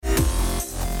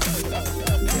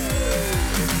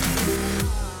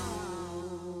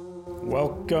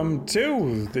Welcome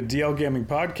to the DL Gaming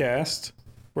Podcast.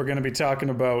 We're going to be talking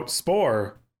about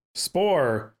Spore.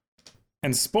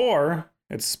 It's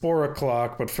Spore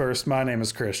o'clock, but first, my name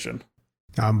is Christian.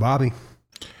 I'm Bobby.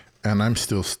 And I'm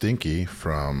still stinky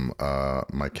from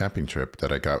my camping trip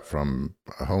that I got from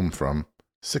home from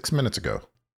 6 minutes ago.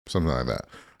 Something like that.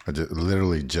 I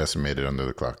literally just made it under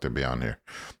the clock to be on here.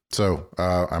 So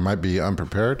I might be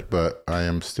unprepared, but I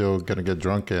am still going to get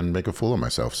drunk and make a fool of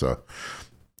myself. So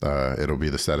it'll be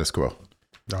the status quo.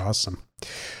 Awesome.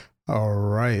 All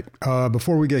right.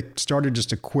 Before we get started,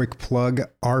 just a quick plug.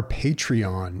 Our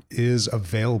Patreon is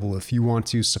available if you want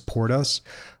to support us.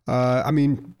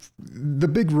 The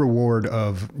big reward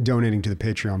of donating to the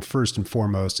Patreon, first and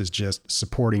foremost, is just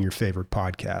supporting your favorite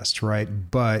podcast,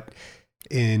 right? But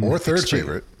or third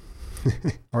favorite.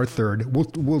 Our third.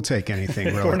 We'll take anything,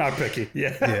 really. We're not picky.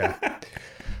 Yeah.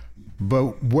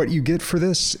 But what you get for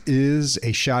this is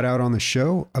a shout out on the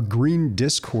show, a green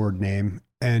Discord name,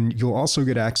 and you'll also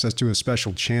get access to a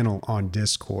special channel on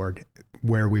Discord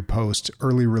where we post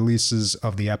early releases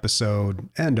of the episode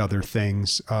and other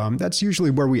things. That's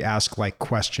usually where we ask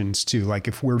questions too. Like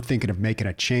if we're thinking of making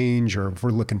a change or if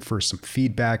we're looking for some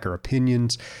feedback or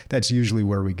opinions, that's usually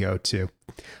where we go to.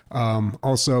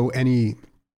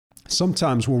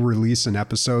 Sometimes we'll release an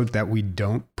episode that we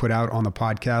don't put out on the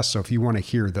podcast. So if you want to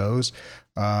hear those,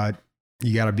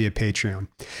 you got to be a Patreon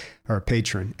or a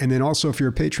patron. And then also if you're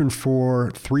a patron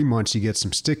for 3 months, you get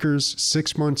some stickers.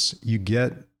 6 months, you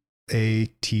get a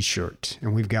t-shirt,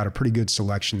 and we've got a pretty good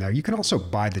selection there. You can also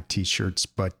buy the t-shirts,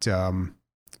 but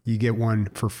you get one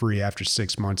for free after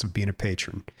 6 months of being a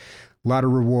patron. A lot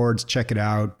of rewards. Check it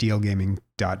out,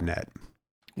 dlgaming.net.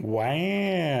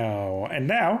 Wow. And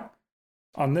now,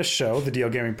 on this show, the DL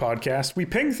Gaming Podcast, we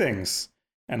ping things.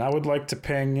 And I would like to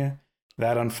ping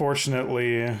that,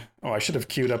 unfortunately... I should have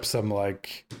queued up some,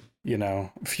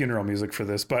 funeral music for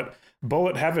this, but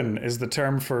bullet heaven is the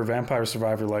term for Vampire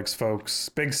Survivor likes, folks.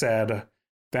 Big sad.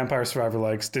 Vampire Survivor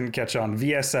likes didn't catch on.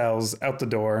 VSL's out the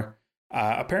door.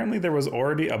 Apparently there was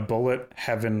already a Bullet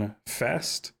Heaven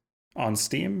Fest on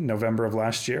Steam November of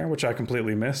last year, which I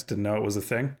completely missed. Didn't know it was a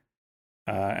thing.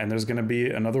 And there's going to be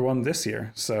another one this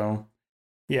year. So,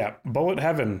 yeah, Bullet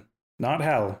Heaven, not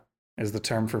hell, is the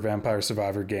term for Vampire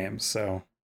Survivor games. So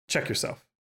check yourself.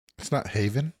 It's not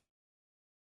Haven?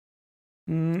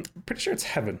 Pretty sure it's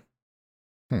Heaven.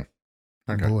 Okay.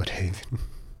 Bullet Haven.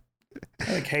 I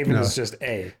think Haven is just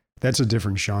A. That's a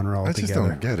different genre altogether. I just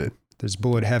don't get it. There's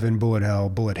Bullet Heaven, Bullet Hell,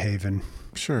 Bullet Haven.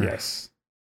 Sure. Yes.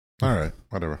 All right.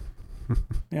 Whatever.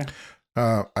 Yeah.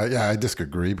 I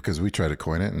disagree because we tried to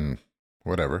coin it and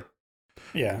whatever.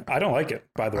 Yeah. I don't like it,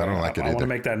 by the way. I don't like it I want to either.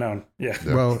 make that known. Yeah.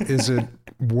 Well, is it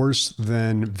worse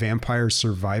than Vampire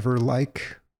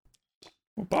Survivor-like?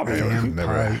 Well, Bobby, I'm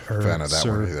never a fan of that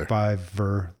one either.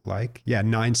 Survivor-like? Yeah,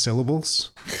 9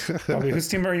 syllables. Bobby, whose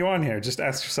team are you on here? Just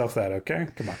ask yourself that, okay?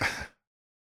 Come on.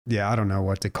 Yeah, I don't know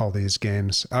what to call these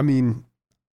games. I mean,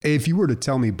 if you were to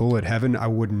tell me Bullet Heaven, I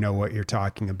wouldn't know what you're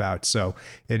talking about. So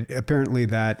apparently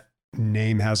that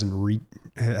name hasn't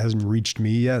reached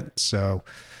me yet. So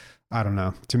I don't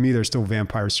know. To me, they're still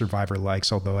Vampire Survivor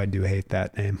likes, although I do hate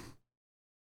that name.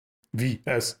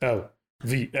 VSL.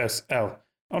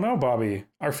 Oh no, Bobby.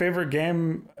 Our favorite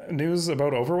game news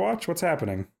about Overwatch? What's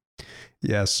happening?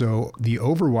 Yeah, so the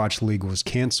Overwatch League was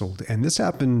canceled, and this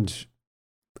happened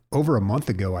over a month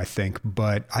ago, I think,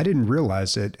 but I didn't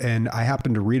realize it, and I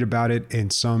happened to read about it in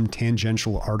some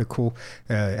tangential article,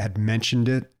 had mentioned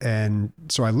it, and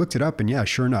so I looked it up, and yeah,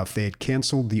 sure enough, they had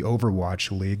canceled the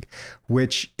Overwatch League,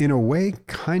 which in a way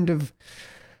kind of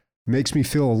makes me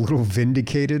feel a little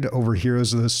vindicated over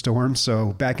Heroes of the Storm.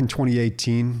 So back in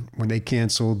 2018, when they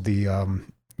canceled the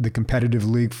competitive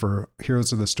league for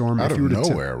Heroes of the Storm, out of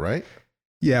nowhere, right?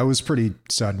 Yeah, it was pretty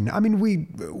sudden. I mean,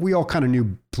 we all kind of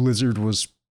knew Blizzard was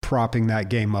propping that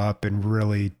game up and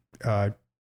really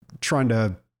trying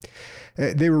to.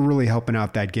 They were really helping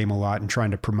out that game a lot and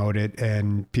trying to promote it,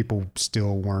 and people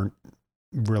still weren't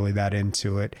really that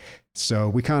into it. So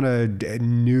we kind of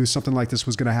knew something like this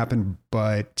was going to happen,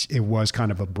 but it was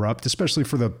kind of abrupt, especially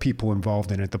for the people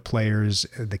involved in it, the players,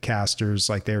 the casters.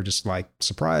 Like they were just like,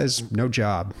 surprise, no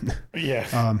job.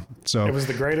 Yeah. So it was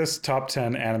the greatest top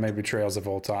 10 anime betrayals of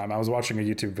all time. I was watching a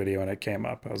YouTube video and it came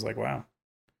up. I was like, wow.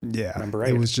 Yeah, Number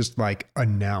 8. It was just like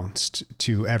announced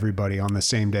to everybody on the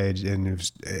same day, and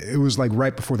it was like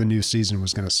right before the new season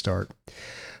was going to start.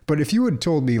 But if you had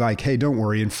told me like, hey, don't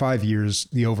worry, in 5 years,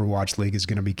 the Overwatch League is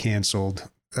going to be canceled,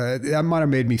 that might have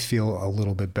made me feel a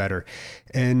little bit better.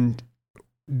 And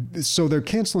So they're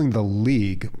canceling the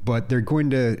league, but they're going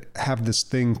to have this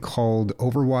thing called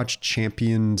Overwatch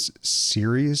Champions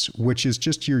Series, which is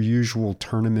just your usual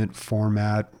tournament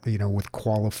format, with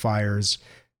qualifiers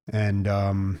and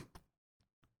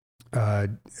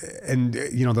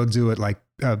they'll do it like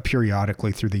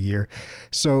periodically through the year.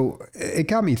 So it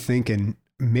got me thinking,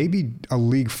 maybe a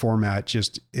league format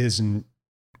just isn't,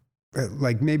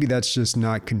 like, maybe that's just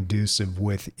not conducive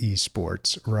with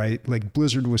esports, right? Like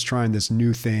Blizzard was trying this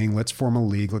new thing. Let's form a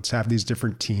league. Let's have these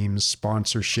different teams,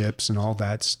 sponsorships and all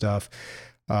that stuff.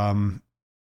 And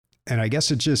I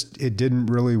guess it didn't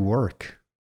really work.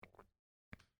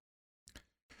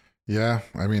 Yeah.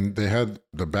 I mean, they had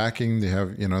the backing, they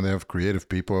have creative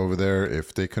people over there.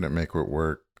 If they couldn't make it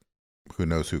work, who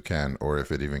knows who can, or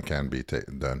if it even can be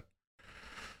done.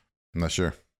 I'm not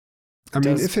sure. I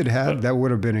mean, if it had, that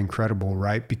would have been incredible,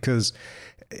 right? Because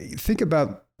think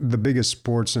about the biggest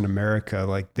sports in America.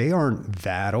 Like, they aren't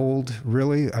that old,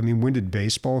 really. I mean, when did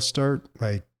baseball start?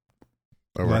 Like,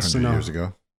 over 100 years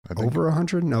ago, I think. Over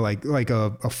 100? No, like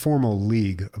a formal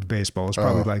league of baseball is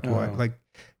probably like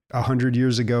 100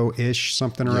 years ago-ish,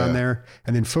 something around there.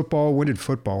 And then football, when did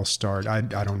football start? I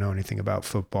don't know anything about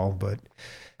football, but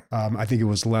I think it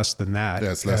was less than that.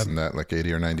 Yeah, it's less than that, like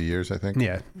 80 or 90 years, I think.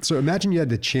 Yeah. So imagine you had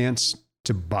the chance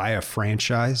to buy a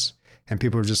franchise and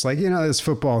people are just like, this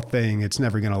football thing, it's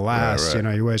never going to last.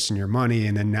 Right. You're wasting your money.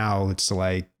 And then now it's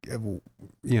like,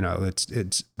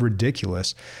 it's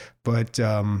ridiculous. But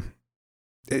when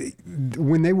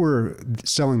they were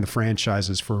selling the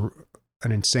franchises for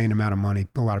an insane amount of money,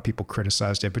 a lot of people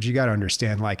criticized it. But you got to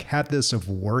understand, like, had this have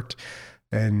worked,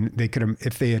 and they could have,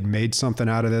 if they had made something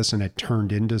out of this and it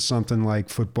turned into something like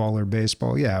football or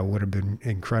baseball, yeah, it would have been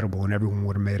incredible and everyone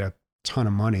would have made a ton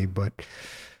of money. But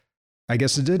I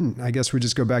guess it didn't. I guess we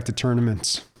just go back to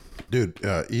tournaments. Dude,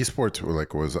 esports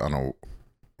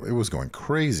it was going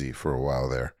crazy for a while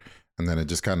there. And then it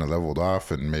just kind of leveled off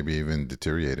and maybe even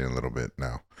deteriorated a little bit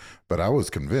now. But I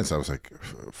was convinced. I was like,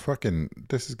 fucking,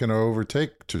 this is going to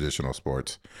overtake traditional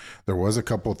sports. There was a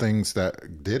couple things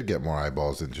that did get more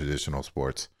eyeballs than traditional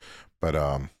sports. But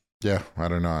yeah, I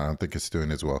don't know. I don't think it's doing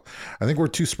as well. I think we're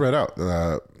too spread out.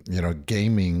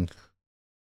 Gaming,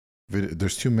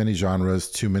 there's too many genres,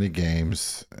 too many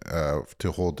games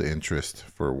to hold the interest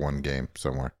for one game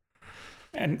somewhere.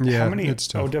 And how many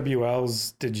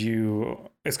OWLs did you...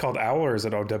 It's called OWL or is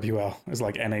it OWL? It's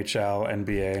like NHL,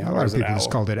 NBA. A lot of people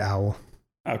just called it OWL.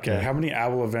 Okay. Yeah. How many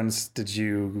OWL events did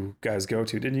you guys go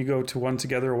to? Didn't you go to one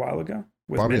together a while ago?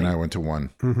 Bobby and I went to one.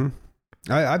 Mm-hmm.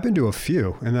 I've been to a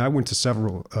few, and I went to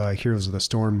several Heroes of the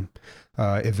Storm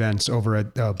events over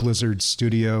at Blizzard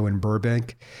Studio in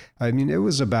Burbank. I mean, it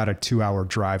was about a 2-hour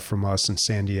drive from us in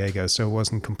San Diego, so it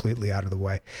wasn't completely out of the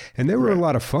way. And they were a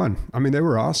lot of fun. I mean, they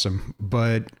were awesome,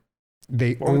 but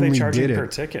what were they charging per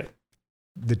ticket?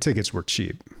 The tickets were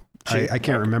cheap. I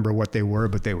can't remember what they were,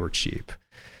 but they were cheap.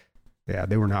 Yeah,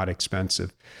 they were not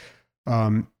expensive.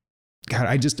 God,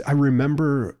 I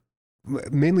remember...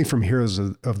 mainly from Heroes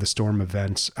of the Storm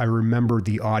events, I remember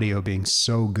the audio being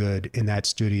so good in that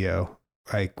studio.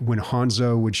 Like when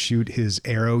Hanzo would shoot his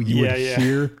arrow, you would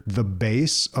hear the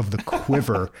bass of the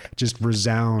quiver just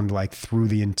resound like through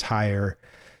the entire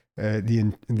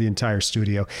the entire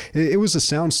studio. It was a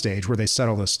soundstage where they set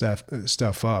all this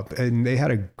stuff up, and they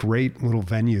had a great little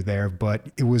venue there. But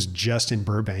it was just in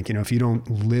Burbank. If you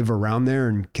don't live around there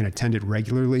and can attend it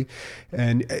regularly,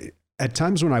 and at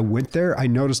times when I went there, I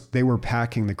noticed they were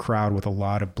packing the crowd with a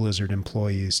lot of Blizzard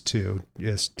employees too,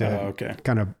 just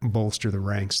kind of bolster the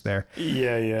ranks there.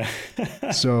 Yeah.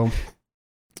 So,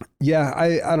 yeah,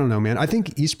 I don't know, man. I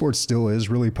think esports still is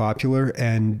really popular.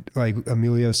 And like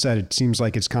Emilio said, it seems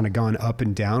like it's kind of gone up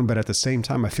and down. But at the same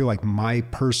time, I feel like my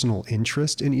personal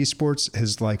interest in esports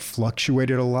has like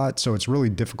fluctuated a lot. So it's really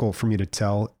difficult for me to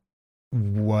tell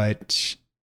what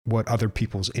other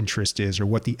people's interest is or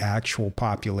what the actual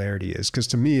popularity is. Because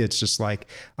to me, it's just like,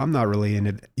 I'm not really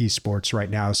into esports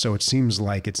right now. So it seems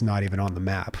like it's not even on the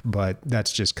map, but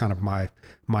that's just kind of my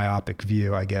myopic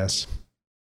view, I guess.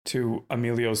 To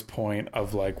Emilio's point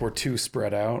of like, we're too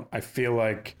spread out. I feel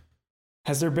like,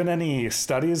 has there been any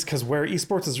studies? Because where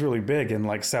esports is really big in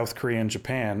like South Korea and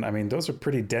Japan, I mean, those are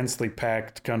pretty densely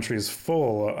packed countries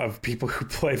full of people who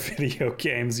play video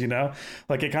games,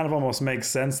 Like it kind of almost makes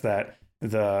sense that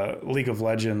the League of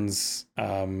Legends,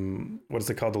 what is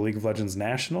it called? The League of Legends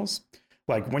Nationals.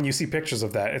 Like when you see pictures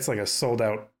of that, it's like a sold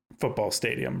out football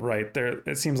stadium, right? There,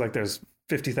 it seems like there's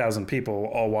 50,000 people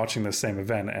all watching the same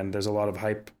event, and there's a lot of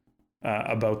hype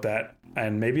about that.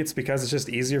 And maybe it's because it's just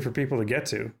easier for people to get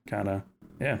to, kind of.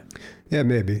 Yeah. Yeah,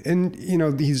 maybe. And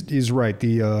he's right.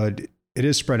 It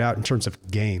is spread out in terms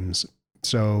of games.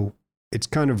 So it's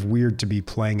kind of weird to be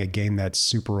playing a game that's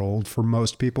super old for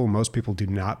most people. Most people do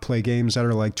not play games that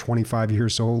are like 25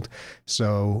 years old.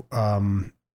 So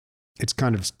it's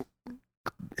kind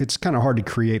of hard to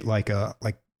create like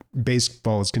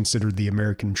baseball is considered the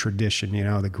American tradition,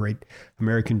 the great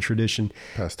American tradition.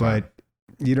 Pastime. But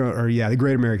the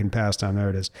great American pastime. There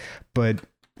it is. But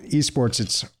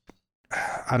esports,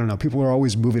 I don't know. People are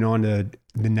always moving on to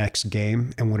the next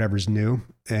game and whatever's new.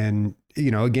 And,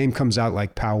 a game comes out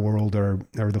like Pow World or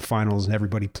the finals and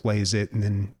everybody plays it. And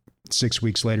then 6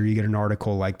 weeks later, you get an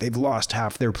article like they've lost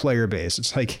half their player base.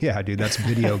 It's like, yeah, dude, that's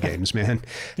video games, man.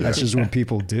 That's just what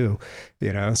people do,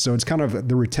 So it's kind of,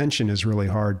 the retention is really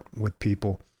hard with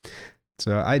people.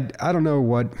 So I don't know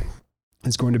what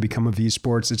is going to become of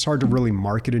esports. It's hard to really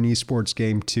market an esports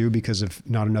game too, because if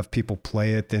not enough people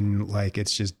play it, then like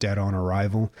it's just dead on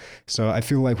arrival. So I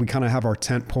feel like we kind of have our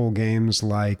tentpole games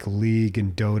like League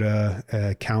and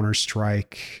Dota,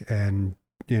 Counter-Strike, and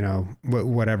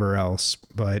whatever else.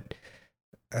 But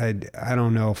I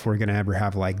don't know if we're going to ever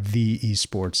have like the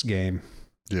esports game.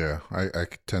 Yeah, I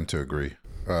tend to agree.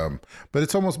 But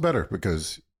it's almost better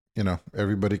because,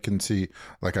 everybody can see,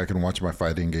 like I can watch my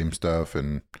fighting game stuff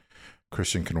and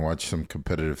Christian can watch some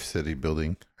competitive city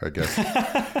building, I guess.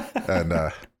 And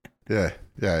yeah,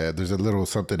 there's a little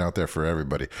something out there for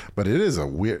everybody. But it is a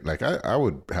weird, like I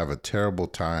would have a terrible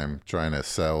time trying to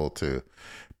sell to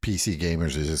PC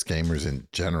gamers or just gamers in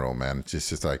general, man. It's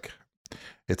just like,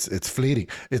 it's fleeting.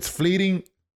 It's fleeting.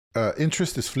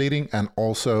 Interest is fleeting. And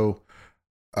also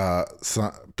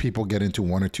some people get into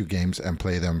one or two games and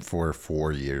play them for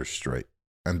 4 years straight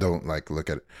and don't like look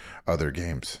at other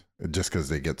games just because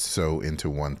they get so into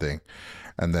one thing,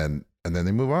 and then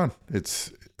they move on.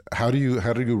 It's how do you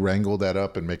wrangle that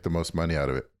up and make the most money out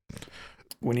of it?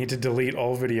 We need to delete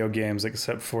all video games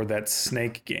except for that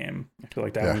snake game. I feel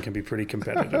like that one can be pretty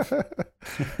competitive.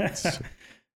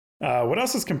 What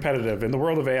else is competitive in the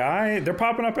world of AI? They're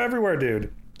popping up everywhere,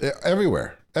 dude.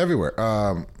 Everywhere.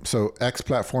 So X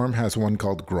platform has one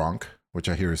called Gronk, which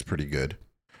I hear is pretty good.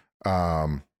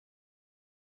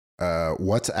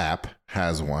 WhatsApp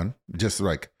has one, just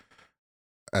like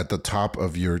at the top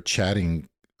of your chatting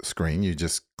screen, you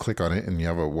just click on it and you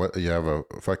have an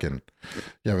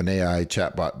AI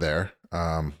chatbot there.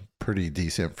 Pretty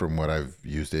decent from what I've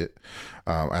used it.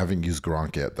 I haven't used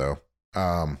Gronk yet though.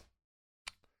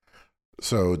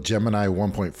 So Gemini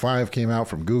 1.5 came out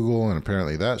from Google, and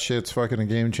apparently that shit's fucking a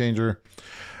game changer.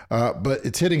 But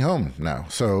it's hitting home now.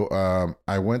 So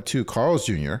I went to Carl's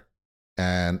Jr.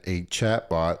 and a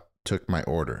chatbot took my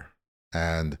order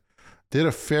and did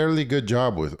a fairly good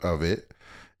job of it.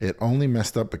 It only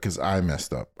messed up because I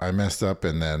messed up.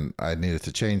 And then I needed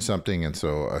to change something. And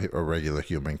so a regular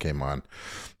human came on.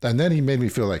 And then he made me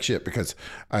feel like shit because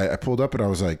I pulled up and I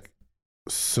was like,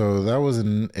 so that was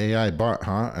an AI bot,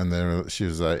 huh? And then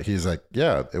he's like,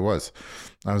 yeah, it was.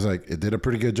 I was like, it did a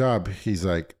pretty good job. He's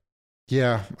like,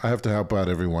 yeah, I have to help out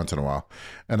every once in a while.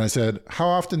 And I said, how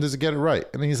often does it get it right?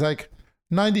 And he's like,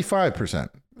 95%.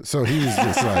 So he was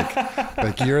just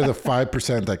like you're the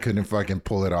 5% that couldn't fucking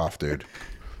pull it off, dude.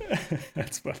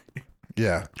 That's funny.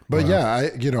 Yeah. But wow.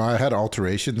 Yeah, I had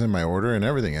alterations in my order and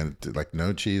everything, and like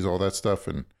no cheese, all that stuff.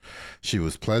 And she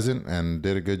was pleasant and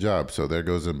did a good job. So there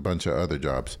goes a bunch of other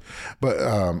jobs. But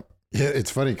yeah,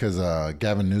 it's funny because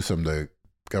Gavin Newsom, the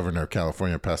governor of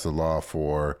California, passed a law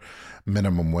for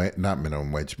minimum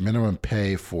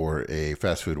pay for a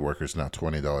fast food worker is now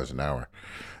 $20 an hour.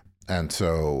 And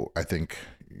so I think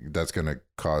that's going to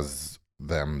cause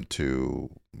them to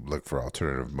look for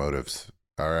alternative motives,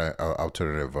 or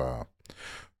alternative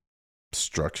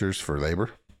structures for labor.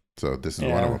 So this is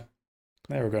one of them.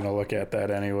 They were going to look at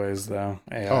that anyways, though.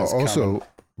 Also,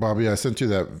 Bobby, I sent you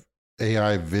that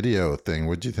AI video thing.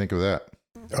 What'd you think of that?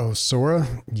 Oh, Sora?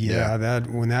 Yeah, that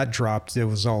when that dropped, it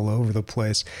was all over the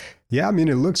place. Yeah, I mean,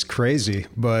 it looks crazy,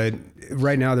 but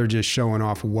right now they're just showing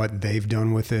off what they've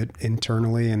done with it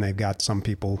internally, and they've got some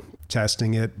people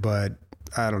testing it, but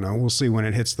I don't know. We'll see when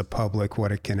it hits the public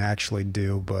what it can actually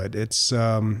do, but it's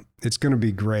going to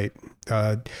be great.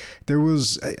 There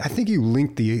was, I think you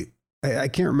linked I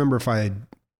can't remember if I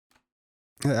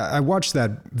watched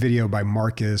that video by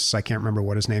Marcus. I can't remember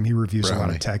what his name. He reviews Brownlee. A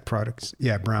lot of tech products.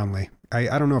 Yeah, Brownlee.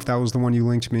 I don't know if that was the one you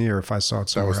linked me or if I saw it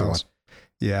somewhere else.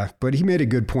 Yeah, but he made a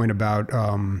good point about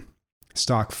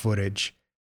stock footage,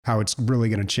 how it's really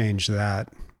going to change that,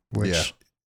 which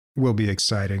will be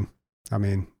exciting. I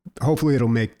mean, hopefully it'll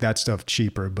make that stuff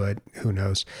cheaper, but who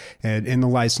knows? And the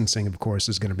licensing, of course,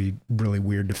 is going to be really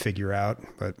weird to figure out.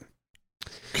 But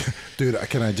dude,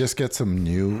 can I just get something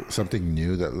new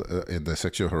that in the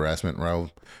sexual harassment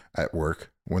realm at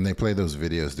work? When they play those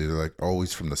videos, dude, they're like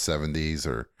always from the 70s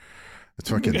or It's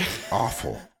fucking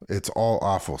awful. It's all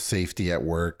awful. Safety at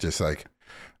work, just like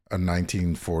a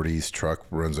 1940s truck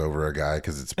runs over a guy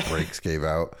because its brakes gave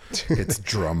out. It's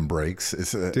drum brakes.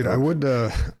 Dude, I would,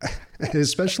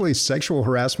 especially sexual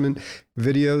harassment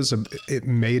videos it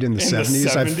made in the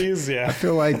 70s. Yeah. I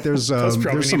feel like there's some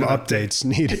updates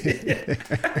needed.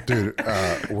 Dude,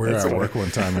 we're at work one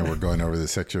time and we're going over the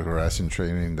sexual harassment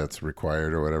training that's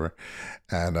required or whatever.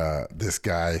 And this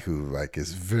guy who like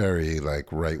is very like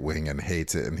right wing and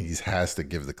hates it, and he has to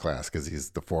give the class because he's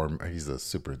the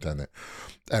superintendent.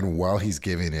 And while he's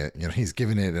giving it, he's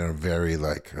giving it in a very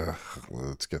like,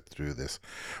 let's get through this.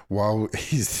 While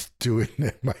he's doing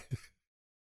it,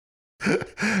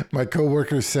 my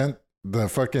coworker sent the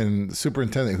fucking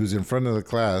superintendent who's in front of the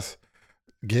class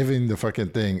giving the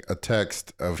fucking thing a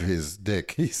text of his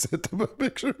dick. He sent him a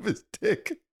picture of his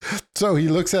dick. So he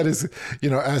looks at his,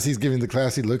 as he's giving the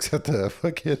class, he looks at his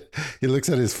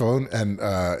phone, and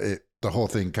the whole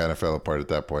thing kind of fell apart at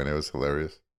that point. It was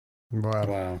hilarious.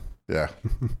 Wow. Yeah.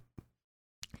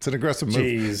 It's an aggressive move.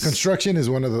 Jeez. Construction is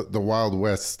one of the Wild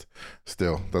West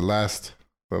still. The last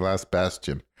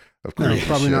bastion of creative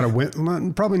probably shit.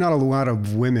 Probably not a lot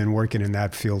of women working in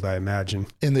that field, I imagine.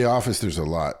 In the office, there's a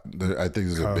lot. I think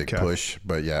there's a big push.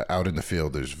 But yeah, out in the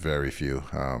field, there's very few.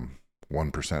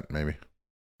 1% maybe.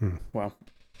 Wow.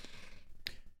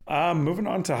 Moving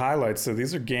on to highlights. So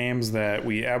these are games that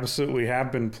we absolutely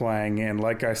have been playing. And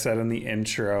like I said in the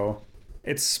intro,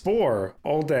 it's Spore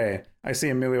all day. I see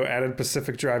Emilio added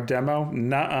Pacific Drive demo.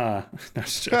 Nuh-uh. No,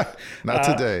 not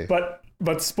today. But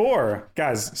Spore,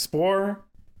 guys, Spore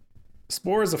is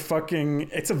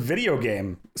it's a video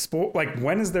game. Spore, like,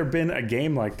 when has there been a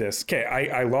game like this? Okay,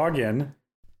 I log in.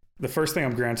 The first thing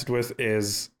I'm granted with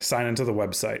is sign into the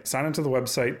website. Sign into the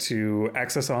website to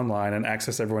access online and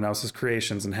access everyone else's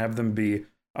creations and have them be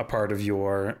a part of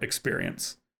your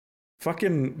experience.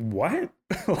 Fucking what?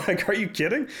 Like, are you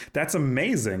kidding? That's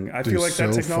amazing. I feel like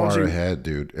that technology far ahead,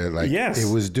 dude. Yes.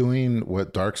 It was doing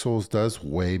what Dark Souls does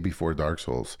way before Dark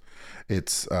Souls.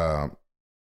 It's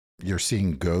you're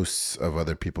seeing ghosts of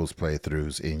other people's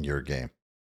playthroughs in your game.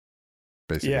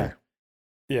 Basically.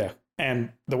 Yeah.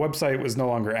 And the website was no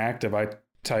longer active. I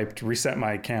typed reset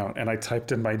my account, and I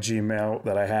typed in my Gmail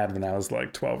that I had when I was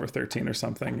like 12 or 13 or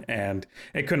something, and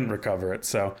it couldn't recover it.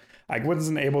 So I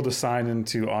wasn't able to sign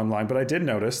into online, but I did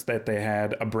notice that they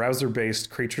had a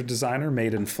browser-based creature designer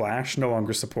made in Flash, no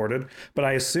longer supported. But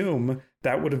I assume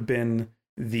that would have been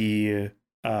the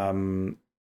animal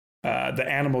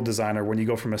designer when you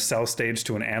go from a cell stage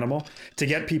to an animal to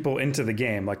get people into the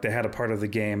game. Like, they had a part of the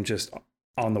game just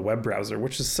on the web browser,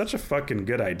 which is such a fucking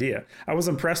good idea. I was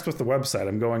impressed with the website.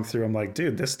 I'm going through, I'm like,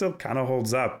 dude, this still kind of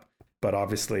holds up, but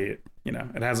obviously,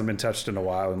 it hasn't been touched in a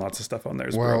while, and lots of stuff on there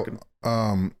is broken.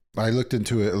 I looked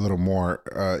into it a little more.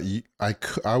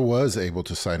 I was able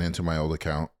to sign into my old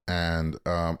account, and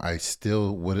I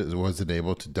still wasn't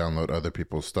able to download other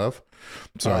people's stuff.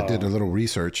 So I did a little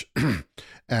research,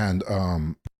 and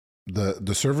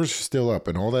the servers are still up,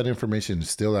 and all that information is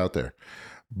still out there,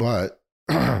 but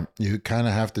you kind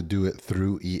of have to do it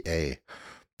through EA.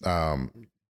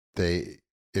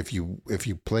 If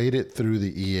you played it through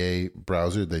the EA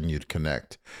browser, then you'd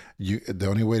connect. The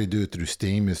only way to do it through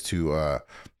Steam is to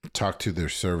talk to their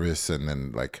service and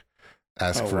then like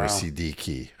ask for a CD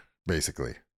key.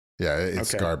 Basically, yeah,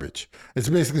 it's garbage. It's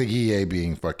basically EA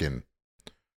being fucking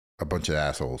a bunch of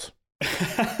assholes.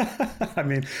 I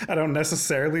mean, I don't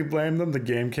necessarily blame them. The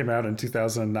game came out in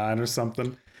 2009 or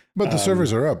something. But the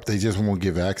servers are up. They just won't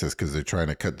give access because they're trying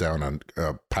to cut down on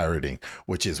pirating,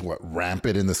 which is what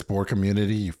rampant in the Spore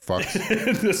community. You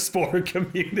fucks. The Spore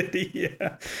community,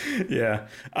 yeah.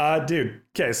 Dude.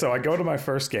 Okay, so I go to my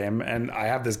first game and I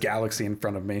have this galaxy in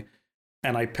front of me,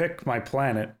 and I pick my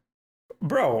planet.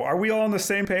 Bro, are we all on the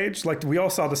same page? Like, we all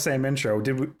saw the same intro.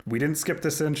 We didn't skip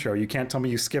this intro. You can't tell me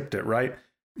you skipped it, right?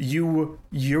 You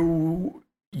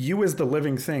as the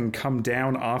living thing come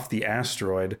down off the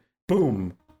asteroid.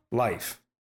 Boom. Life,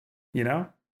 Yeah,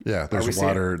 there's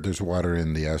water. There's water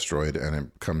in the asteroid, and it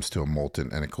comes to a molten,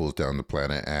 and it cools down the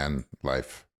planet and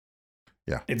life.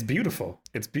 Yeah, it's beautiful.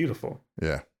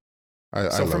 Yeah,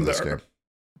 I love this game,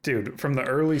 dude. From the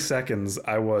early seconds,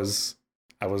 I was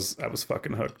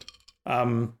fucking hooked.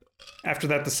 After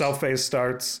that, the cell phase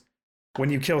starts. When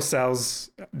you kill cells,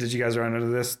 did you guys run into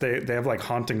this? They have like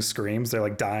haunting screams. They're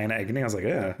like dying agony. I was like,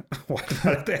 yeah, why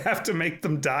did they have to make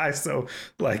them die so,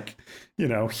 like,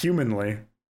 humanly?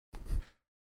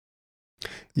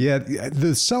 Yeah,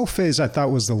 the cell phase I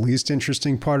thought was the least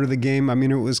interesting part of the game. I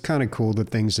mean, it was kind of cool, the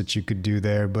things that you could do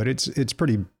there, but it's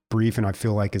pretty brief, and I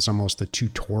feel like it's almost a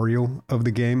tutorial of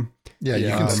the game. Yeah, you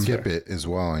can skip it as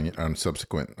well on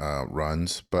subsequent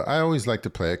runs, but I always like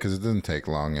to play it because it doesn't take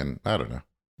long, and I don't know.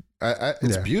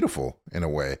 It's beautiful in a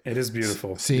way. It is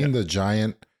beautiful. Seeing the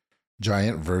giant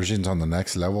versions on the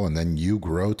next level, and then you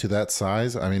grow to that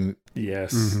size. I mean,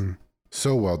 yes,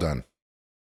 so well done.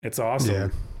 It's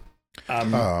awesome.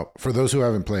 Yeah. For those who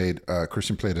haven't played,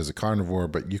 Christian played as a carnivore,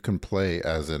 but you can play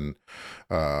as an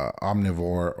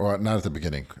omnivore, or not at the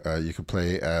beginning. You can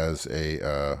play as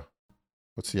a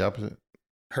what's the opposite?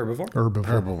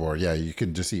 Herbivore. Yeah, you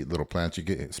can just eat little plants. You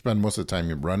can spend most of the time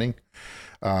you're running,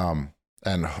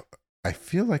 and I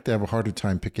feel like they have a harder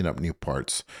time picking up new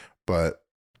parts, but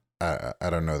I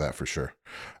don't know that for sure.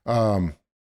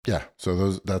 Yeah,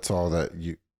 so that's all that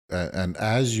you and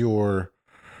as you're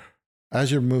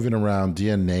moving around,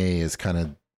 DNA is kind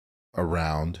of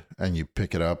around, and you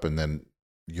pick it up, and then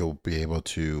you'll be able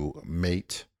to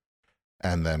mate,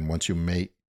 and then once you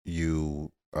mate,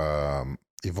 you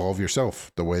evolve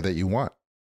yourself the way that you want,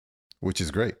 which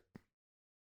is great.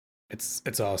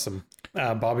 It's awesome.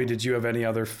 Bobby, did you have any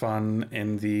other fun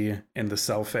in the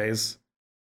cell phase?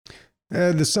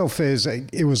 The cell phase,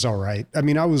 it was all right. I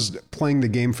mean, I was playing the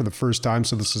game for the first time,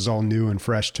 so this is all new and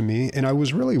fresh to me. And I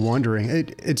was really wondering,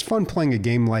 it's fun playing a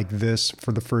game like this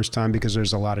for the first time because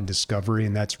there's a lot of discovery,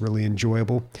 and that's really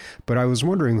enjoyable. But I was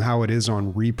wondering how it is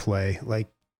on replay. Like,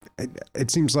 it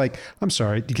seems like, I'm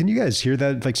sorry, can you guys hear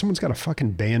that? Like someone's got a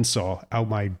fucking bandsaw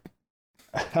outside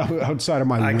of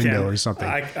my window or something.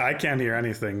 I can't hear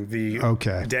anything. The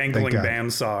dangling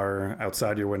bandsaw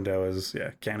outside your window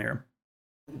can't hear him.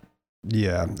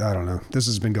 Yeah, I don't know. This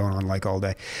has been going on like all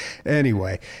day.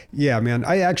 Anyway, yeah, man,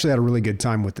 I actually had a really good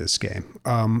time with this game.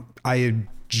 I had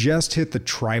just hit the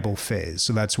tribal phase,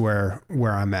 so that's where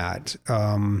I'm at.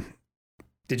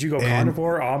 Did you go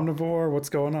carnivore, omnivore? What's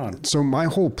going on? So my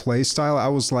whole play style, I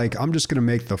was like, I'm just going to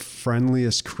make the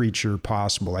friendliest creature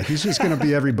possible. Like he's just going to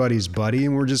be everybody's buddy,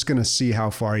 and we're just going to see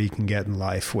how far you can get in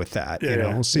life with that.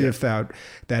 We'll see if that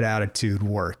attitude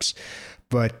works.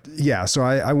 But yeah, so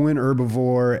I went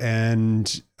herbivore,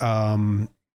 and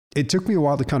it took me a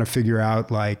while to kind of figure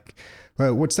out like,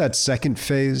 what's that second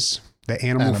phase? The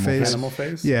animal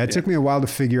phase? Yeah, it took me a while to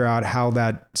figure out how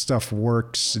that stuff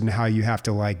works and how you have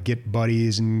to like get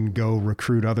buddies and go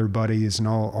recruit other buddies and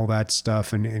all that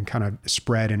stuff and kind of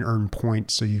spread and earn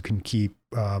points so you can keep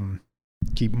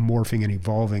morphing and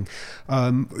evolving.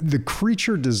 The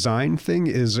creature design thing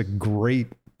is a great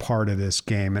part of this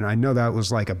game, and I know that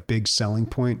was like a big selling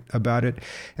point about it.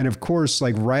 And of course,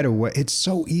 like right away, it's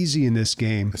so easy in this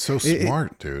game. It's so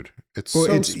smart, dude. It's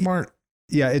so smart.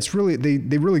 Yeah, it's really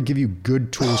they really give you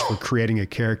good tools for creating a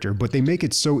character, but they make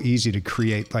it so easy to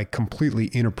create like completely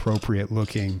inappropriate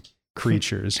looking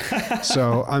creatures.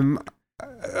 So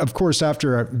of course,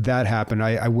 after that happened,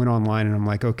 I went online and I'm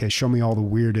like, okay, show me all the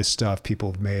weirdest stuff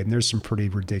people have made. And there's some pretty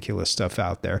ridiculous stuff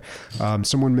out there.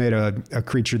 Someone made a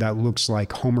creature that looks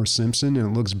like Homer Simpson,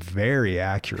 and it looks very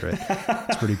accurate.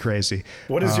 It's pretty crazy.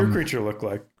 What does your creature look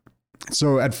like?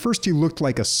 So at first he looked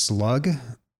like a slug,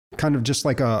 kind of just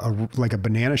like a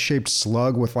banana shaped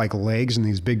slug with like legs and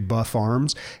these big buff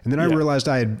arms. And then I realized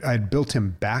I had built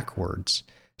him backwards.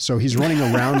 So he's running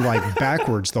around like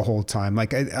backwards the whole time.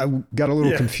 Like I got a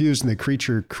little confused in the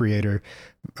creature creator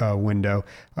window.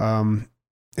 And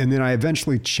then I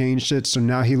eventually changed it. So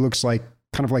now he looks like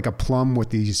kind of like a plum with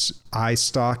these eye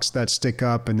stalks that stick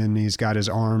up. And then he's got his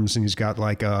arms, and he's got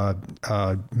like a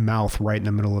mouth right in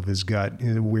the middle of his gut.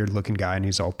 He's a weird looking guy, and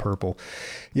he's all purple.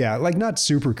 Yeah, like not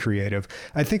super creative.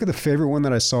 I think of the favorite one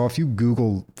that I saw, if you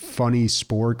Google funny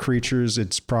spore creatures,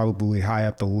 it's probably high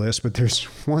up the list, but there's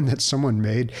one that someone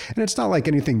made, and it's not like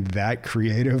anything that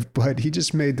creative, but he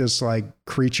just made this like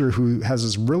creature who has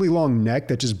this really long neck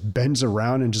that just bends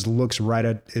around and just looks right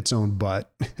at its own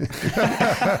butt.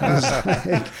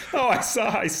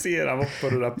 I see it. I'll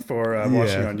put it up for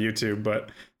watching on YouTube, but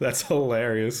that's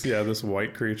hilarious. Yeah, this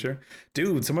white creature.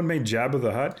 Dude, someone made Jabba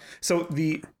the Hutt. So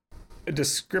the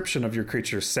description of your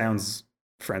creature sounds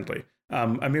friendly.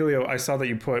 Emilio, I saw that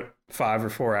you put 5 or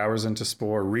 4 hours into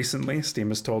Spore recently, Steam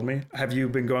has told me. Have you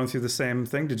been going through the same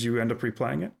thing? Did you end up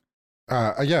replaying it?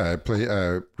 Yeah, I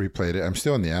replayed it. I'm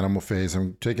still in the animal phase.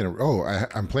 I'm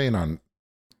I'm playing on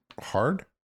hard.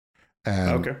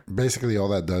 And basically all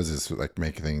that does is like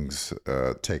make things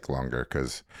take longer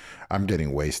because I'm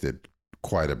getting wasted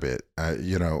quite a bit. There's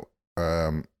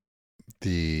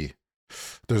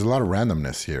a lot of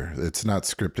randomness here. It's not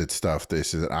scripted stuff.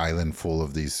 This is an island full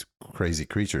of these crazy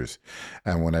creatures.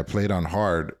 And when I played on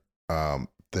hard,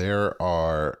 there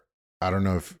are, I don't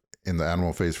know if in the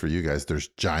animal phase for you guys, there's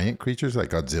giant creatures like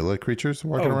Godzilla creatures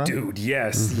walking around. Dude,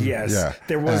 yes. Yeah.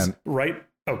 There was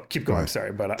Oh, keep going. What?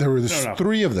 Sorry, but There were no.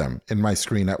 3 of them in my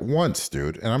screen at once,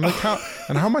 dude. And I'm like, how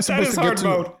am I That supposed is to get hard to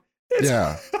mode.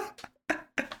 Yeah.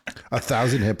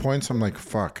 1,000 hit points. I'm like,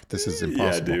 fuck, this is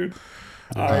impossible. Yeah,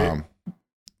 dude.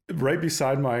 Right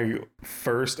beside my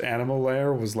first animal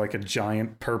lair was like a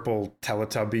giant purple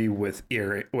Teletubby with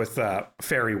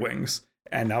fairy wings.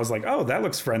 And I was like, oh, that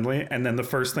looks friendly. And then the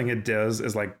first thing it does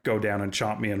is like go down and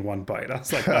chomp me in one bite. I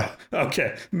was like, oh,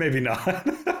 okay, maybe not.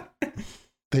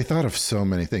 They thought of so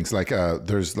many things. Like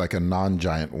there's like a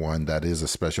non-giant one that is a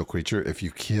special creature. If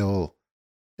you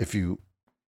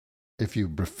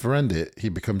befriend it, he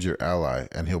becomes your ally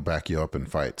and he'll back you up in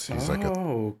fights. He's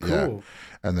cool. Yeah.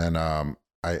 And then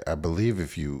I believe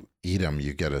if you eat him,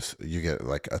 you get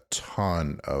like a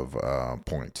ton of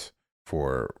points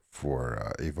for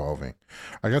evolving.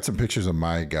 I got some pictures of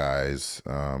my guys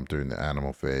during the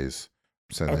animal phase.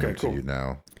 I'm sending them to you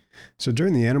now. So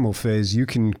during the animal phase, you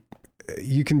can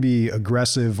be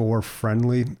aggressive or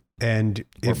friendly, and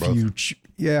or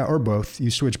both.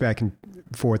 You switch back and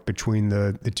forth between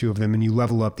the two of them, and you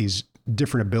level up these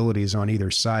different abilities on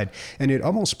either side. And it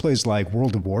almost plays like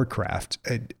World of Warcraft.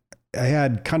 I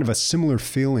had kind of a similar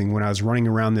feeling when I was running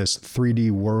around this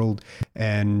 3D world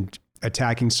and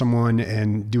attacking someone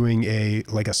and doing a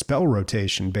spell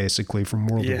rotation basically from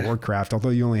World of Warcraft, although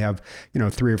you only have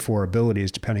 3 or 4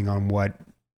 abilities depending on what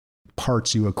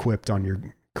parts you equipped on your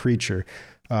creature.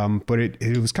 But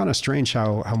it was kind of strange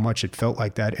how much it felt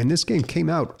like that. And this game came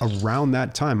out around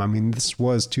that time. I mean, this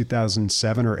was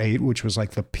 2007 or 8, which was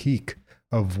like the peak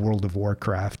of World of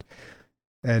Warcraft.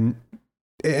 And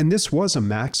this was a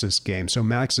Maxis game. So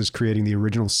Maxis creating the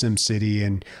original SimCity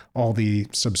and all the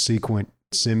subsequent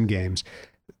Sim games.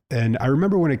 And I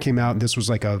remember when it came out, this was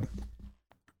like a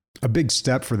big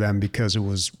step for them because it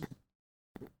was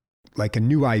like a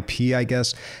new IP, I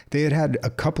guess. They had a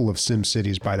couple of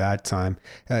SimCities by that time.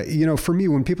 For me,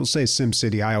 when people say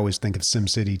SimCity, I always think of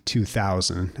SimCity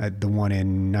 2000, the one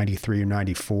in 93 or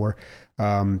 94.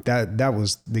 That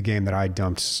was the game that I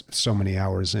dumped so many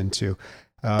hours into.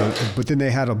 But then they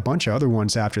had a bunch of other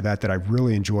ones after that I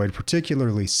really enjoyed,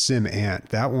 particularly Sim Ant.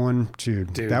 That one,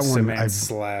 dude that Sim one Ant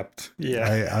slapped.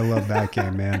 Yeah. I love that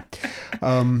game, man.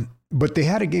 But they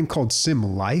had a game called Sim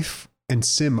Life and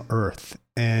Sim Earth.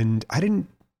 And I don't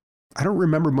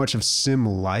remember much of Sim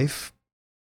Life,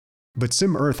 but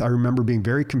Sim Earth I remember being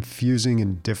very confusing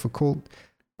and difficult.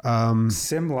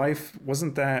 Sim Life,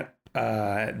 wasn't that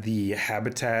the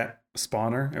habitat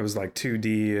spawner? It was like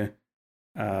 2D,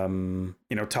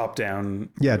 top down.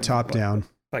 Yeah, top down.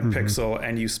 Like pixel,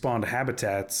 and you spawned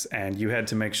habitats and you had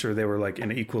to make sure they were like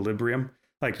in equilibrium.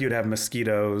 Like you'd have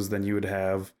mosquitoes, then you would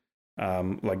have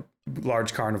like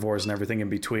large carnivores and everything in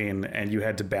between, and you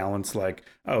had to balance like,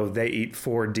 oh, they eat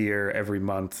 4 deer every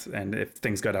month, and if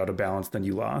things got out of balance, then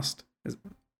you lost.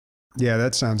 Yeah,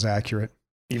 that sounds accurate.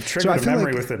 You've triggered a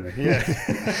memory within me. Yeah.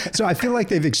 So I feel like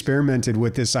they've experimented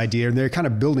with this idea, and they're kind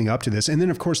of building up to this. And then,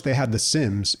 of course, they had The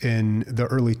Sims in the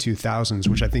early 2000s,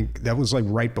 which I think that was like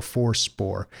right before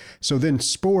Spore. So then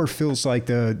Spore feels like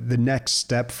the next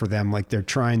step for them. Like they're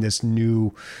trying this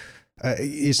new.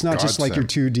 It's not just like your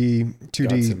 2D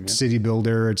Sim, city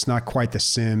builder. It's not quite The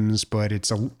Sims, but it's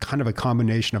a kind of a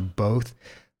combination of both.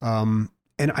 And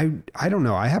I don't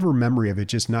know. I have a memory of it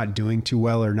just not doing too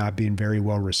well or not being very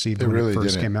well received when it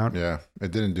first came out. Yeah,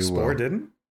 it didn't do well. Spore didn't?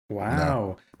 Wow.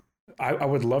 No. I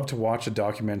would love to watch a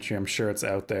documentary. I'm sure it's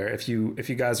out there. If you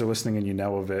guys are listening and you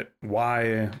know of it,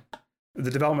 why the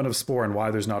development of Spore and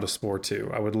why there's not a Spore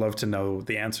 2. I would love to know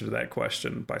the answer to that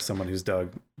question by someone who's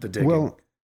dug the digging. Well,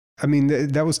 I mean,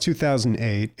 that was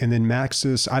 2008. And then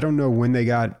Maxis, I don't know when they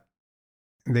got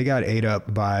ate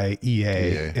up by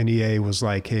EA. And EA was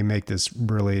like, hey, make this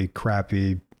really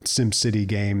crappy SimCity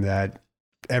game that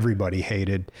everybody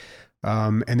hated.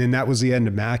 And then that was the end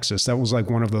of Maxis. That was like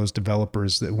one of those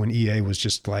developers that when EA was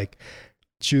just like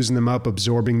choosing them up,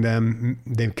 absorbing them,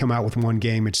 they come out with one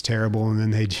game, it's terrible, and then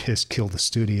they just kill the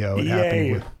studio. It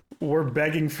EA, we're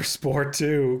begging for Spore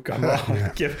 2. Come on,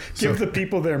 yeah. Give the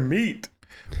people their meat.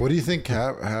 What do you think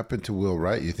happened to Will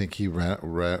Wright? You think he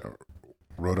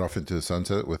rode off into the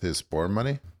sunset with his Spore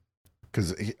money?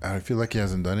 Because I feel like he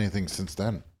hasn't done anything since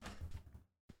then.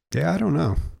 Yeah, I don't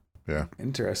know. Yeah.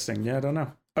 Interesting. Yeah, I don't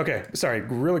know. Okay, sorry,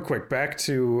 really quick, back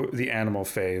to the animal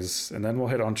phase, and then we'll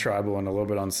hit on tribal and a little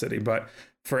bit on city. But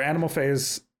for animal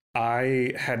phase,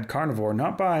 I had carnivore,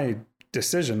 not by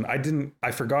decision.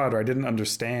 I forgot or I didn't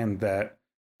understand that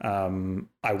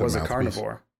I was a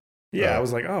carnivore. Yeah, I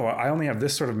was like, oh, I only have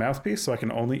this sort of mouthpiece, so I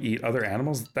can only eat other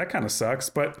animals. That kind of sucks.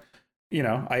 But,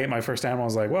 I ate my first animal. I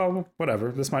was like, well,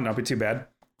 whatever. This might not be too bad.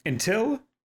 Until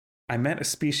I met a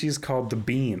species called the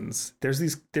beans. They're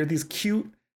these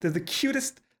cute They're the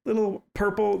cutest little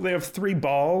purple. They have 3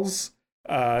 balls.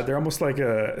 They're almost like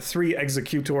 3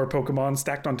 executor Pokemon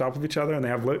stacked on top of each other, and they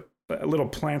have little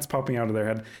plants popping out of their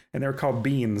head, and they're called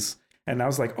beans. And I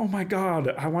was like, oh my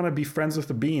God, I want to be friends with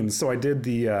the beans. So I did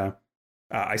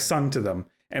I sung to them,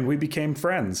 and we became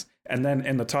friends. And then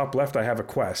in the top left, I have a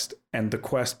quest, and the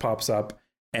quest pops up,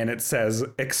 and it says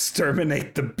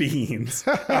exterminate the beans.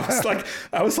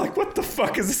 I was like, what the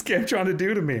fuck is this game trying to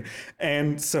do to me?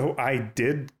 And so I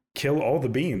did kill all the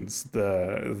beans,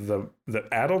 the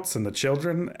adults and the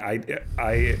children.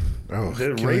 Killing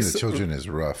the children is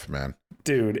rough, man.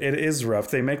 Dude, it is rough.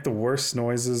 They make the worst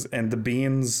noises, and the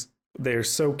beans, they're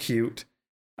so cute.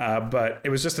 But it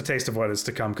was just a taste of what is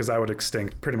to come, because I would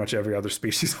extinct pretty much every other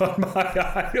species on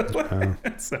my island.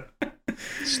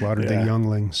 Slaughtered the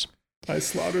younglings. I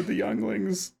slaughtered the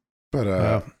younglings. But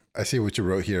I see what you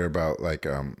wrote here about like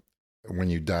when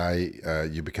you die,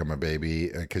 you become a baby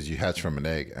because you hatch from an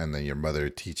egg, and then your mother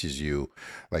teaches you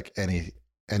like any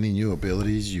new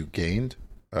abilities you gained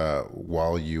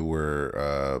while you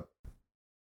were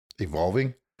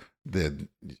evolving. That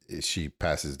she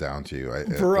passes down to you.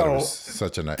 Bro,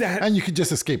 such a nice, and you could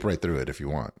just escape right through it if you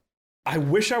want. I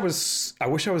wish I was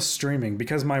streaming,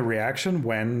 because my reaction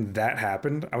when that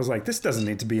happened, I was like, this doesn't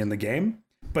need to be in the game,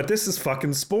 but this is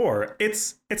fucking Spore.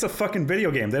 It's a fucking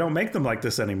video game. They don't make them like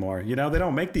this anymore. You know, they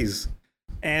don't make these.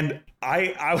 And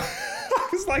I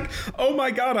was like, oh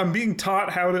my God, I'm being taught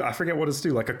how to, I forget what it's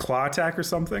do, like a claw attack or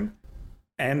something.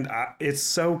 And it's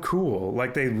so cool.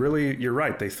 Like they really, you're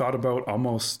right. They thought about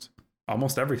almost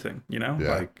everything, you know?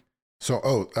 Yeah. Like,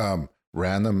 so,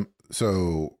 random.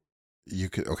 So you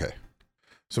could, okay.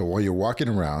 So while you're walking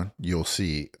around, you'll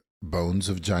see bones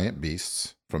of giant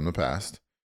beasts from the past.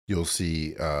 You'll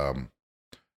see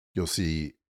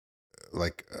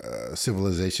like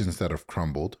civilizations that have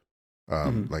crumbled,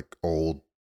 like old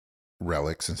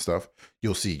relics and stuff.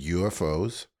 You'll see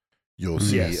UFOs. You'll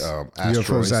see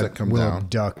asteroids that come down.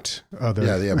 Abduct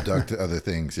they abduct other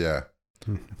things. Yeah,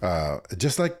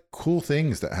 just like cool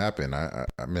things that happen. I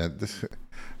mean,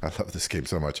 I love this game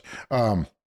so much.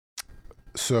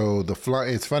 So the fly,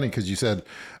 it's funny because you said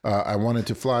I wanted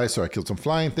to fly, so I killed some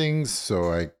flying things.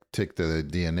 So I take the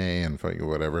DNA and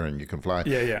whatever, and you can fly.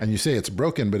 Yeah. And you say it's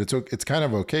broken, but it's kind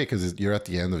of okay because you're at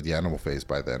the end of the animal phase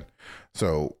by then.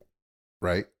 So,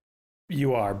 right?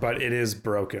 You are, but it is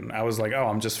broken. I was like, oh,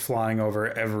 I'm just flying over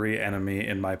every enemy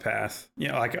in my path. You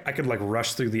know, I could like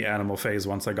rush through the animal phase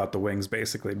once I got the wings,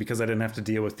 basically, because I didn't have to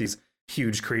deal with these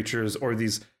huge creatures or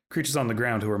these creatures on the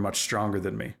ground who are much stronger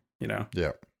than me, you know?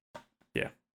 Yeah.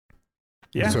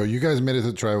 Yeah. So you guys made it to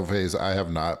the tribal phase. I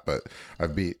have not, but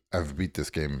I've beat this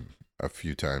game a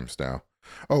few times now.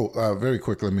 Oh, very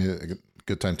quick.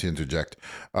 Good time to interject.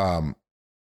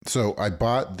 So I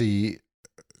bought the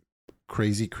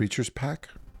Crazy Creatures pack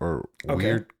or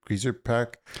Weird Creature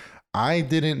pack. I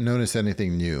didn't notice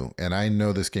anything new, and I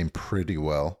know this game pretty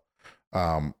well.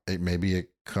 Maybe it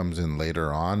comes in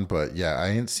later on, but yeah,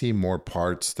 I didn't see more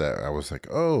parts that I was like,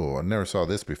 oh, I never saw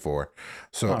this before.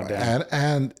 So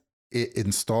and it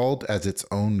installed as its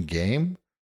own game,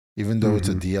 even though it's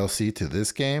a DLC to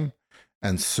this game,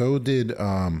 and so did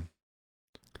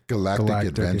Galactic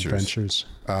Adventures.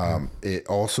 It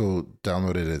also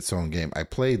downloaded its own game. I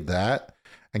played that,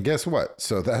 and guess what?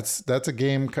 So that's a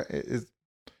game.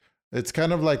 It's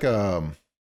kind of like a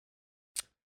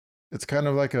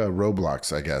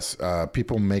Roblox, I guess.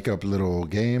 People make up little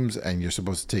games, and you're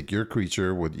supposed to take your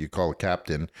creature, what you call a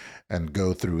captain, and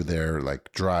go through their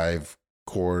like drive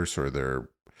course or their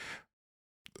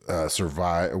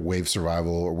wave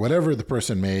survival or whatever the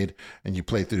person made, and you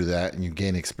play through that and you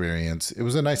gain experience. It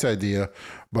was a nice idea,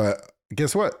 but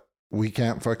guess what? We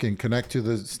can't fucking connect to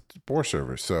the Spore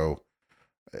server, so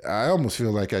I almost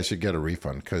feel like I should get a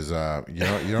refund because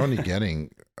you're only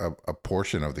getting a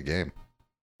portion of the game.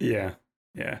 Yeah.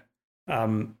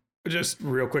 Just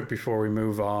real quick before we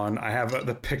move on, I have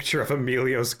the picture of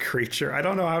Emilio's creature. I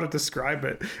don't know how to describe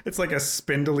it. It's like a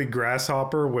spindly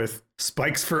grasshopper with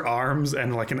spikes for arms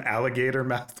and like an alligator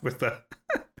mouth with a...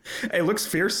 It looks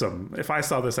fearsome. If I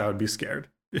saw this, I would be scared.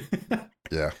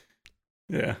 Yeah.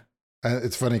 And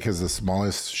it's funny because the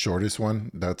smallest, shortest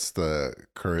one, that's the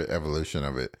current evolution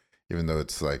of it, even though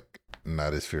it's like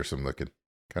not as fearsome looking.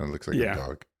 Kind of looks like a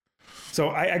dog. So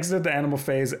I exited the animal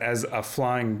phase as a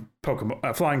flying type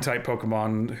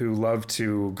Pokemon who love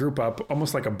to group up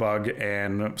almost like a bug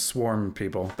and swarm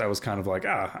people. That was kind of like,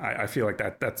 I feel like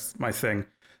that's my thing.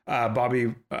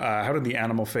 Bobby, how did the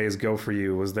animal phase go for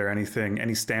you? Was there any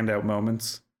standout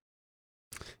moments?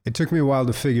 It took me a while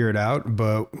to figure it out,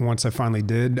 but once I finally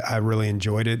did, I really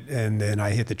enjoyed it. And then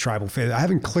I hit the tribal phase. I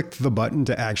haven't clicked the button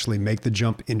to actually make the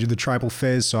jump into the tribal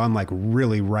phase, so I'm like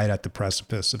really right at the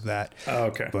precipice of that. Oh,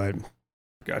 okay. But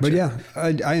Gotcha. yeah,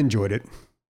 I enjoyed it.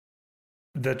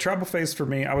 The tribal phase for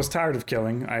me, I was tired of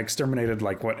killing. I exterminated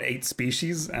 8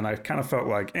 species, and I kind of felt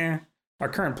like, our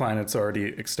current planet's already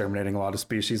exterminating a lot of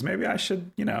species. Maybe I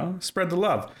should, spread the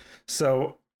love.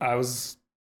 So I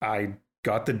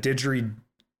got the didgeridoo.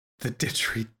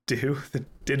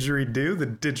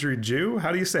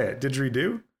 How do you say it?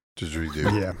 Didgeridoo?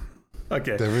 Didgeridoo. Yeah.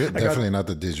 Okay. Definitely not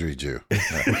the didgeridoo.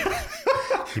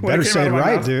 You better say it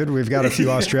right, dude. We've got a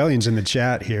few Australians in the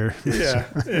chat here.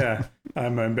 Yeah.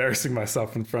 I'm embarrassing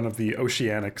myself in front of the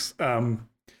Oceanics.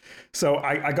 So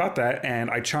I got that,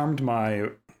 and I charmed my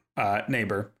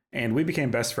neighbor, and we became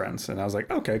best friends. And I was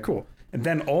like, okay, cool. And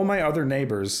then all my other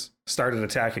neighbors started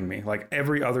attacking me. Like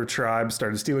every other tribe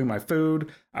started stealing my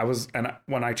food.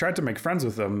 When I tried to make friends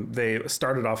with them, they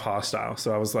started off hostile.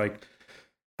 So I was like,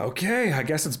 okay, I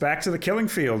guess it's back to the killing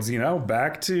fields,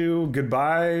 back to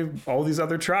goodbye, all these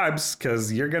other tribes,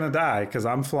 because you're going to die, because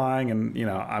I'm flying and,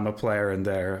 I'm a player and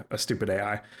they're a stupid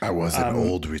AI. I was an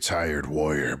old retired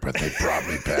warrior, but they brought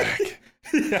me back.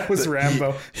 That was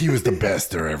Rambo. He was the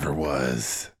best there ever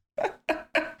was.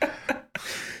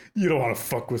 You don't want to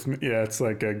fuck with me. Yeah, it's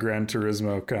like a Gran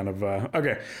Turismo kind of.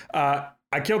 Okay.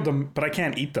 I killed them, but I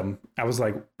can't eat them. I was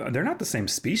like, they're not the same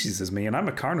species as me, and I'm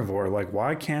a carnivore. Like,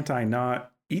 why can't I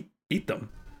not eat them?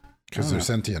 Because they're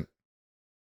sentient.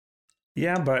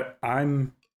 Yeah, but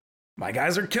my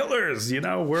guys are killers.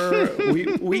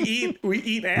 We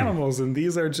eat animals, and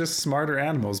these are just smarter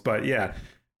animals. But yeah,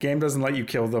 game doesn't let you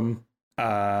kill them.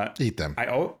 Eat them.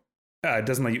 It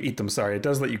doesn't let you eat them. Sorry, it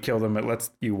does let you kill them. It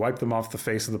lets you wipe them off the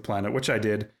face of the planet, which I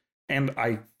did, and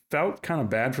I felt kind of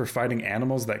bad for fighting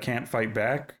animals that can't fight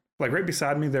back. Like right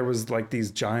beside me, there was like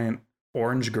these giant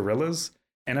orange gorillas,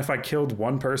 and if I killed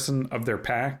one person of their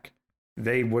pack,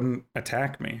 they wouldn't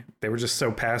attack me. They were just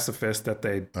so pacifist that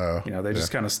they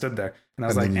just kind of stood there. And I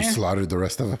was then you slaughtered the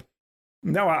rest of them?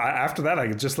 No, after that,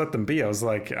 I just let them be. I was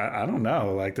like, I don't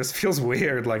know. Like, this feels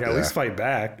weird. Like, at least fight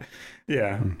back.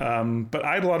 Yeah. But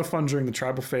I had a lot of fun during the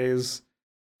tribal phase.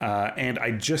 And I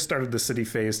just started the city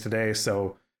phase today.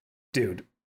 So, dude,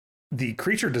 the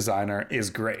creature designer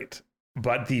is great.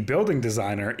 But the building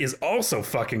designer is also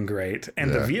fucking great.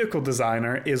 And the vehicle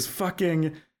designer is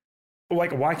fucking...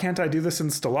 Like, why can't I do this in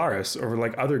Stellaris or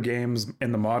like other games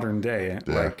in the modern day?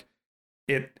 Yeah. Like,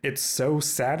 it's so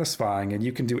satisfying, and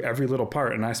you can do every little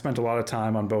part. And I spent a lot of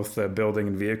time on both the building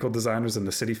and vehicle designers in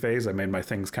the city phase. I made my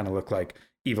things kind of look like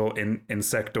evil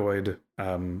insectoid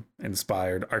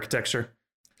inspired architecture.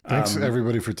 Thanks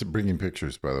everybody for bringing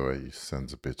pictures, by the way, you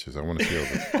sons of bitches. I want to see all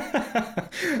this.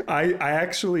 I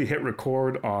actually hit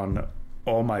record on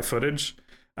all my footage.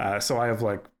 So I have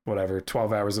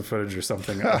 12 hours of footage or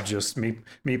something of just me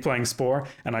playing Spore.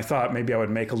 And I thought maybe I would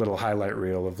make a little highlight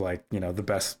reel of the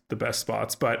best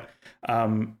spots. But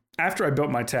after I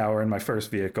built my tower and my first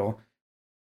vehicle,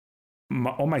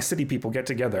 all my city people get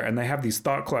together and they have these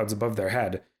thought clouds above their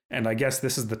head. And I guess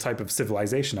this is the type of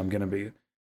civilization I'm going to be.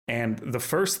 And the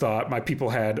first thought my people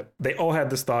they all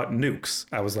had this thought, nukes.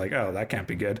 I was like, oh, that can't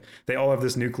be good. They all have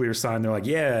this nuclear sign. They're like,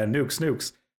 yeah,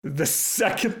 nukes. The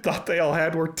second thought they all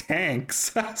had were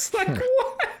tanks. I was like,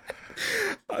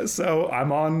 what? So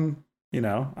I'm on,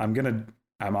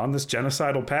 I'm on this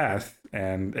genocidal path,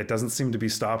 and it doesn't seem to be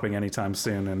stopping anytime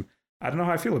soon. And I don't know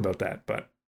how I feel about that, but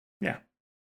yeah.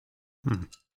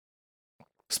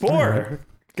 Spore,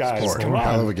 guys, Spore. Come on.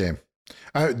 Hell of a game.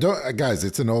 Guys,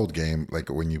 it's an old game. Like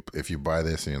if you buy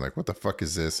this and you're like, what the fuck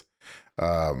is this?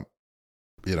 Be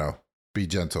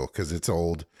gentle because it's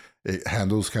old. It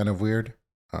handles kind of weird.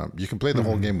 You can play the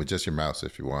whole game with just your mouse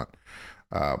if you want.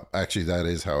 Actually, that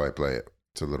is how I play it.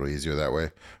 It's a little easier that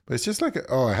way. But it's just like,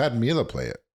 I had Mila play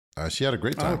it. She had a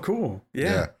great time. Oh, cool.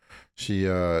 Yeah.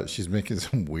 She's making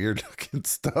some weird looking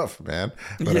stuff, man.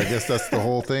 But I guess that's the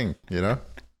whole thing,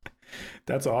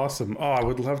 That's awesome. Oh, I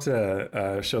would love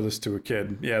to show this to a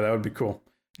kid. Yeah, that would be cool.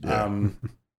 Yeah.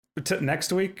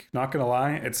 Next week, not gonna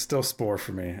lie, it's still Spore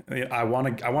for me. I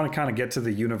want to kind of get to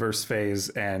the universe phase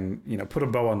and put a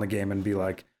bow on the game and be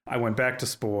like, I went back to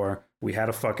Spore. We had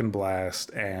a fucking blast,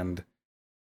 and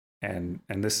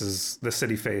this is the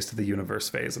city phase to the universe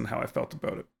phase and how I felt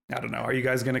about it. I don't know. Are you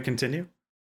guys gonna continue?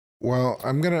 Well,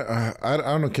 I'm gonna. I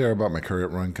don't care about my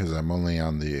current run because I'm only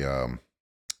on the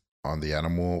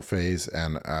animal phase,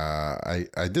 and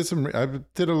I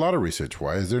did a lot of research.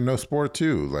 Why is there no Spore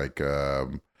 2? Like,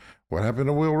 what happened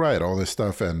to Will Wright? All this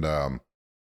stuff, and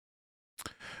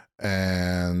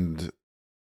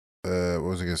what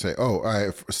was I gonna say?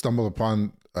 Oh, stumbled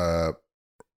upon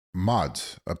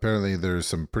mods. Apparently, there's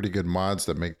some pretty good mods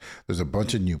that make. There's a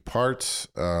bunch of new parts.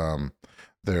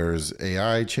 There's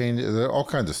AI change. All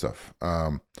kinds of stuff.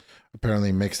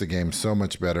 Apparently, makes the game so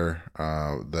much better.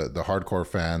 The hardcore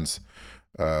fans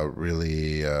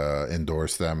really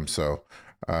endorse them. So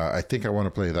I think I want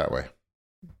to play that way.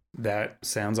 That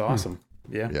sounds awesome.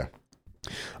 Yeah. Yeah.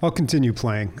 I'll continue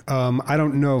playing. I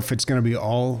don't know if it's going to be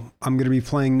all I'm going to be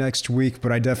playing next week,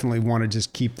 but I definitely want to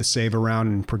just keep the save around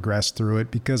and progress through it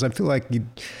because I feel like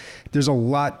there's a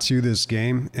lot to this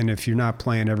game. And if you're not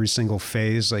playing every single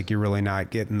phase, like you're really not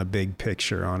getting the big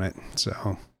picture on it.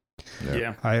 So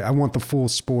Yeah. I want the full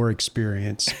Spore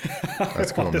experience.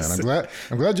 That's cool, man.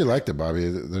 I'm glad you liked it, Bobby.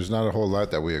 There's not a whole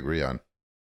lot that we agree on.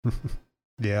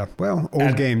 Yeah. Well,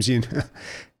 old games,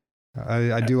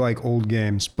 I do like old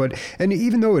games, and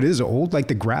even though it is old, like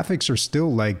the graphics are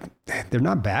still like, they're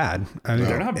not bad.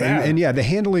 They're not bad. And yeah, the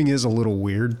handling is a little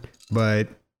weird, but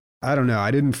I don't know.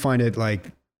 I didn't find it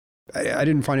like, I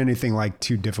didn't find anything like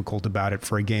too difficult about it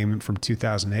for a game from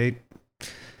 2008.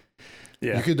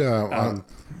 Yeah. You could, I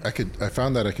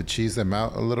found that I could cheese them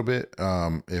out a little bit.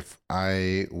 If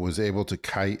I was able to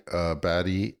kite a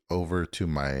baddie over to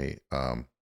my,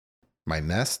 my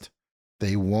nest,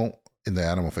 they won't, in the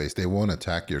animal phase, they won't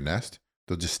attack your nest.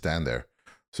 They'll just stand there.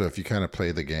 So if you kind of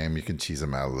play the game, you can cheese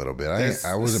them out a little bit.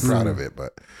 I wasn't proud of it,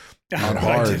 but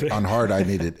on hard, I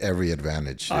needed every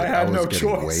advantage. I had was no getting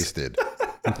choice. wasted.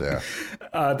 Yeah.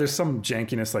 There's some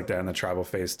jankiness like that in the tribal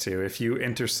phase too. If you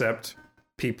intercept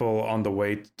people on the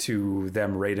way to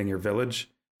them raiding your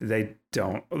village, they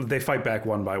fight back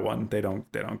one by one. They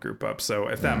don't group up. So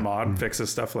if that mod fixes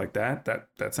stuff like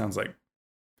that sounds like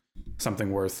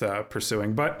something worth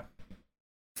pursuing. But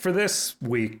for this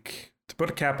week, to put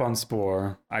a cap on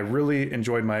Spore, I really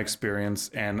enjoyed my experience,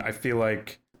 and I feel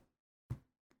like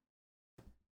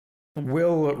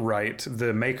Will Wright,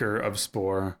 the maker of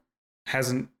Spore,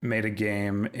 hasn't made a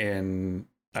game in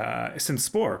since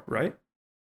Spore, right?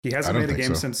 He hasn't made a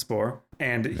game since Spore,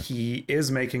 and he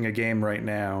is making a game right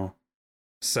now.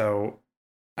 So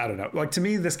I don't know. Like, to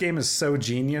me, this game is so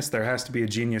genius. There has to be a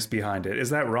genius behind it. Is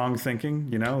that wrong thinking?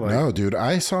 You know? Like, no, dude.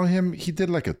 I saw him. He did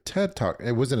like a TED Talk.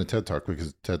 It wasn't a TED Talk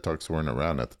because TED Talks weren't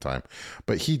around at the time.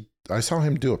 But I saw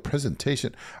him do a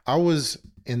presentation. I was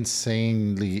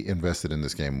insanely invested in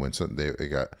this game when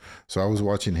it got. So I was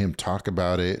watching him talk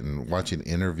about it and watching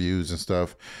interviews and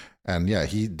stuff. And yeah,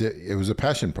 it was a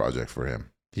passion project for him.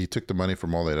 He took the money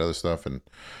from all that other stuff and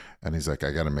he's like,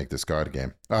 I got to make this God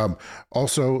game.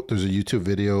 Also, there's a YouTube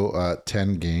video,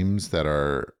 10 games that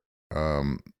are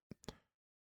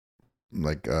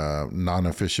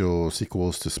non-official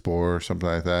sequels to Spore or something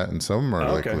like that. And some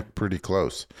are look pretty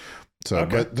close. So,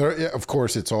 but of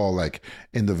course, it's all like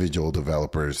individual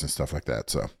developers and stuff like that.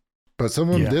 So, but some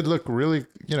of them did look really,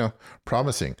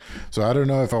 promising. So I don't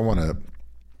know if I want to,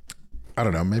 I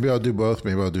don't know. Maybe I'll do both.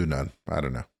 Maybe I'll do none. I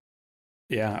don't know.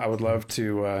 Yeah, I would love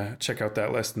to check out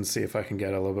that list and see if I can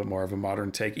get a little bit more of a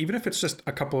modern take, even if it's just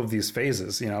a couple of these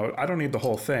phases. I don't need the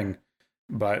whole thing,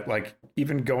 but like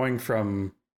even going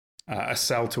from a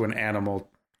cell to an animal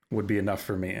would be enough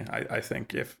for me. I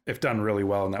think if done really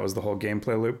well, and that was the whole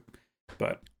gameplay loop.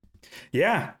 But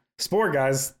yeah, Spore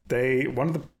guys, one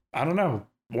of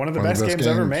the best games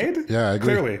ever made. Yeah, I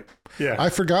agree. Clearly, yeah. I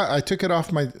forgot. I took it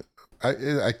off my.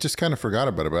 I just kind of forgot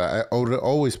about it, but I would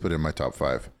always put it in my top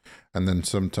 5. And then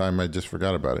sometime I just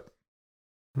forgot about it.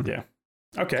 Yeah.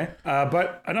 Okay.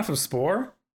 But enough of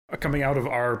Spore coming out of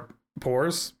our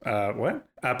pores.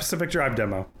 Pacific Drive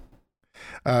demo.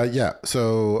 Yeah.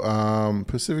 So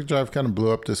Pacific Drive kind of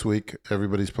blew up this week.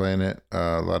 Everybody's playing it.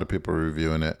 A lot of people are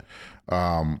reviewing it.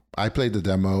 I played the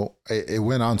demo. It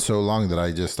went on so long that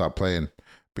I just stopped playing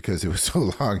because it was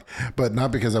so long. But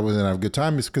not because I wasn't having a good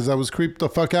time. It's because I was creeped the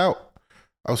fuck out.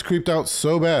 I was creeped out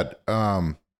so bad.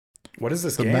 What is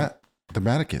this game? The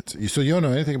mannequins. So you don't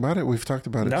know anything about it? We've talked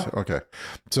about it. No. Okay.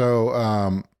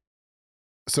 So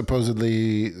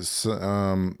supposedly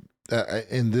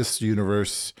in this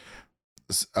universe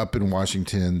up in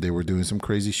Washington, they were doing some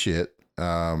crazy shit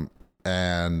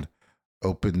and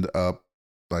opened up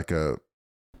like a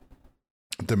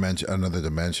another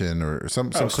dimension or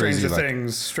some crazy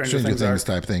Stranger Things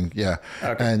type thing. Yeah.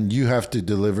 Okay. And you have to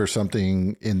deliver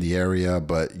something in the area,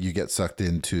 but you get sucked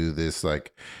into this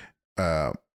like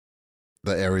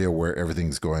the area where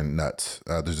everything's going nuts.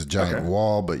 There's a giant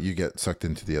wall, but you get sucked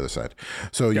into the other side.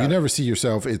 So you never see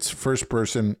yourself. It's first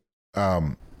person,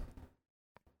 but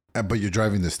you're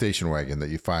driving the station wagon that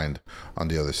you find on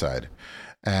the other side.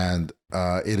 And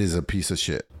it is a piece of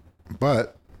shit.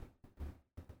 But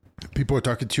people are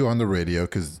talking to you on the radio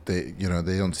because they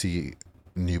don't see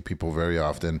new people very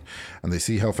often, and they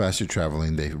see how fast you're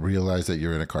traveling. They realize that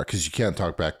you're in a car because you can't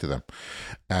talk back to them,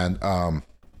 and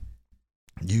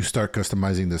you start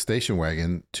customizing the station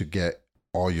wagon to get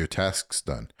all your tasks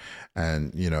done.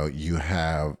 And you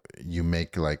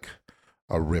make like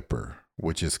a ripper,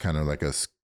 which is kind of like a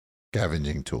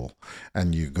scavenging tool,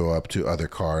 and you go up to other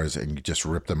cars and you just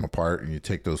rip them apart, and you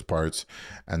take those parts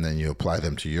and then you apply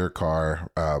them to your car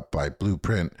by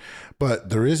blueprint. But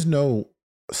there is no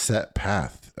set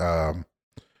path.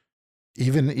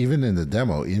 Even in the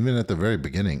demo, even at the very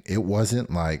beginning, it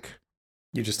wasn't like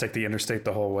you just take the interstate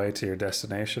the whole way to your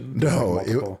destination.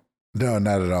 No,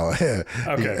 not at all.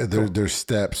 Okay, There's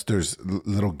steps. There's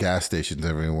little gas stations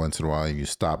every once in a while, and you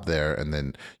stop there, and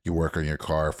then you work on your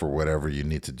car for whatever you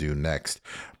need to do next.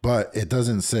 But it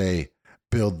doesn't say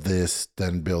build this,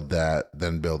 then build that,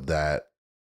 then build that.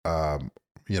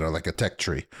 Like a tech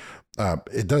tree.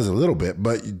 It does a little bit,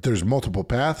 but there's multiple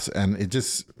paths, and it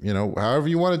just, however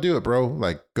you want to do it, bro,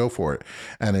 like go for it.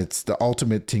 And it's the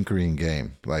ultimate tinkering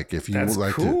game. Like if you That's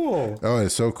like cool.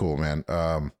 it's so cool, man.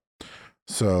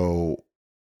 So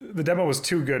the demo was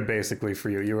too good basically for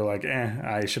you. You were like,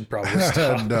 I should probably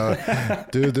stop. No,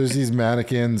 dude, there's these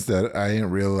mannequins that I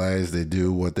didn't realize they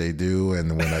do what they do.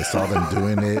 And when I saw them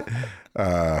doing it,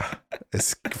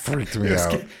 it freaked me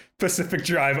out. Pacific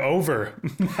Drive over.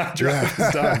 My drive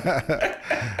is done.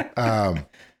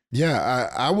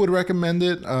 I would recommend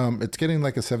it. It's getting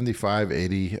like a 75,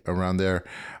 80 around there.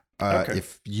 Okay.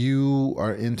 If you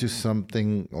are into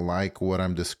something like what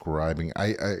I'm describing,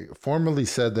 I formerly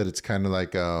said that it's kind of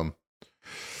like Firewatch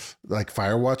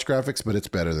graphics, but it's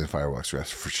better than Firewatch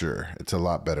graphics for sure. It's a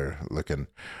lot better looking.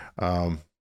 The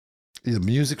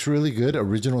music's really good.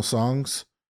 Original songs.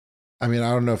 I mean,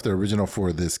 I don't know if they're original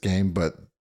for this game, but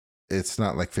it's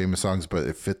not like famous songs, but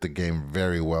it fit the game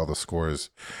very well. The score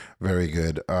is very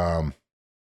good. I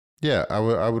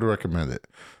would recommend it.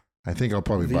 I think I'll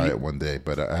probably buy it one day,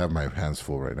 but I have my hands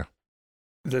full right now.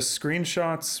 The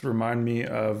screenshots remind me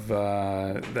of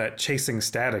that Chasing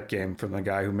Static game from the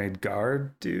guy who made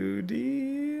Guard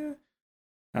Duty.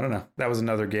 I don't know. That was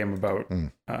another game about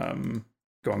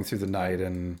going through the night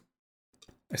and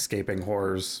escaping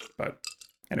horrors. But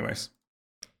anyways.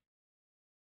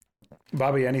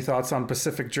 Bobby, any thoughts on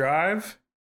Pacific Drive?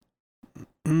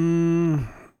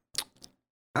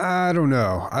 I don't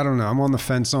know. I'm on the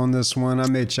fence on this one. I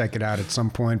may check it out at some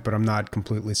point, but I'm not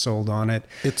completely sold on it.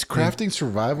 It's crafting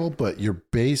survival, but your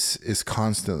base is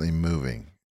constantly moving.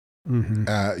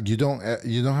 Mm-hmm. You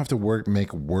don't have to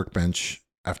make workbench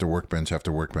after workbench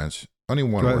after workbench. Only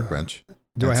one workbench.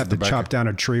 Do I have to chop down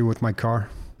a tree with my car?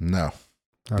 No.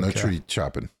 Okay. No tree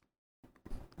chopping.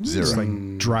 Zero. Just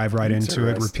like drive right into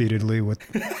it repeatedly with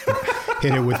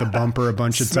hit it with a bumper a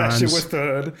bunch of times. Smash it with the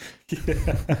hood.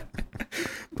 Yeah.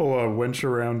 Pull a winch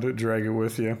around it, drag it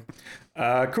with you.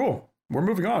 Cool. We're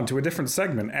moving on to a different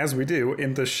segment, as we do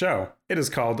in this show. It is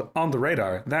called On the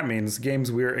Radar. That means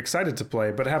games we're excited to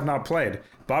play but have not played.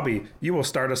 Bobby, you will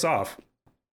start us off.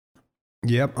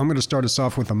 Yep, I'm going to start us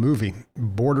off with a movie,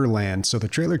 Borderlands. So the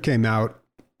trailer came out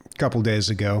a couple days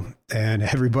ago, and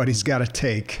everybody's got a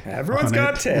take. Everyone's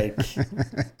got a take.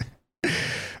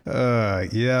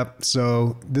 Yep.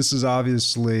 So this is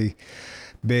obviously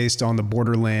based on the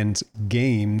Borderlands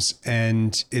games,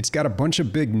 and it's got a bunch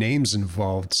of big names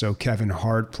involved. So Kevin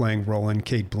Hart playing Roland,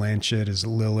 Cate Blanchett as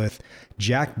Lilith,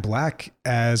 Jack Black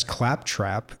as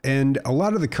Claptrap, and a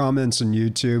lot of the comments on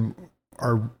YouTube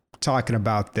are talking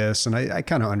about this, and I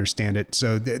kind of understand it.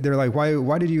 So they're like,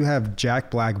 why did you have Jack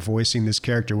Black voicing this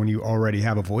character when you already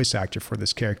have a voice actor for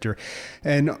this character?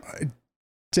 And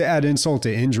to add insult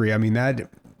to injury, I mean, that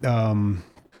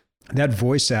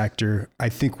voice actor, I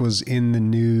think, was in the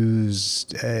news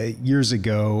years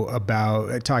ago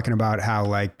about talking about how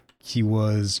like he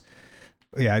was.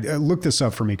 Yeah, look this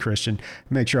up for me, Christian.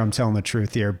 Make sure I'm telling the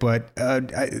truth here. But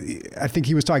I think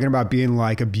he was talking about being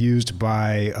like abused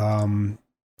by,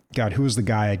 God, who was the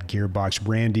guy at Gearbox?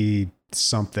 Randy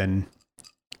something.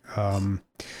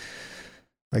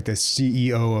 Like the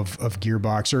CEO of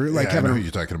Gearbox, or like I know who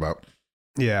you're talking about.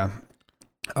 Yeah.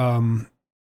 And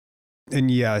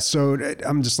yeah, so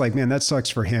I'm just like, man, that sucks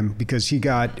for him because he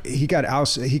got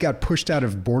pushed out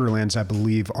of Borderlands, I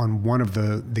believe, on one of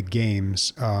the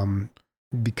games,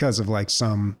 because of like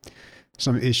some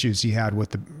issues he had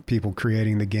with the people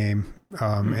creating the game.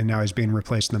 And now he's being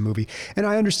replaced in the movie. And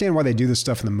I understand why they do this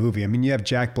stuff in the movie. I mean, you have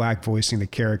Jack Black voicing the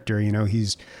character,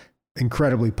 he's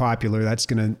incredibly popular. That's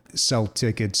going to sell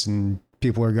tickets and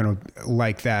people are going to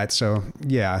like that. So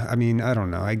yeah, I mean, I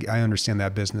don't know. I understand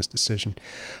that business decision.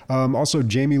 Also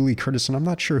Jamie Lee Curtis, and I'm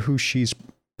not sure who she's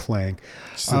playing.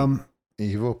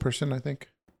 Evil person, I think.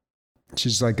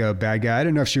 She's like a bad guy. I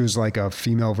don't know if she was like a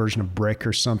female version of Brick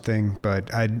or something,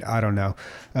 but I don't know.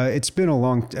 It's been a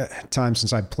long time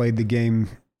since I played the game,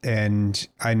 and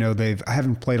I know I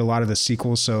haven't played a lot of the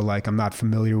sequels, so like I'm not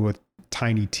familiar with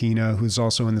Tiny Tina, who's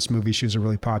also in this movie. She was a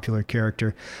really popular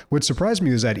character. What surprised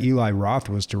me was that Eli Roth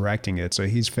was directing it, so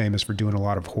he's famous for doing a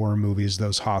lot of horror movies,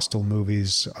 those Hostel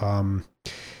movies.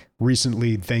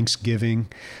 Recently, Thanksgiving,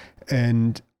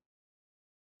 and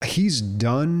he's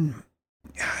done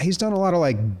a lot of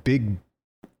like big,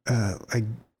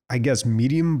 I guess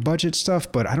medium budget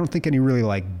stuff, but I don't think any really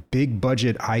like big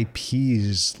budget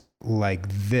IPs like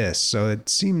this. So it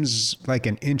seems like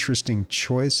an interesting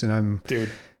choice. And dude,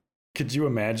 could you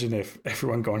imagine if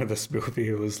everyone going to this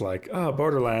movie was like, oh,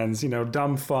 Borderlands,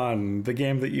 dumb fun, the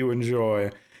game that you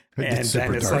enjoy. And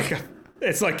then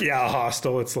it's like, yeah,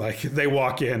 Hostel. It's like they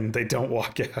walk in, they don't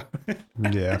walk out.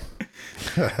 Yeah.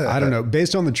 I don't know.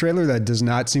 Based on the trailer, that does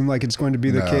not seem like it's going to be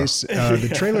the case.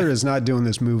 The trailer is not doing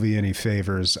this movie any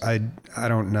favors. I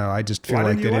don't know. I just feel Why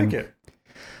like didn't you like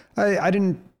it? I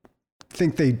didn't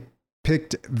think they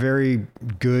picked very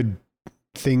good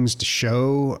things to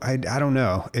show. I don't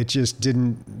know. It just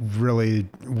didn't really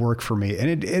work for me.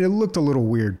 And it looked a little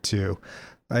weird too.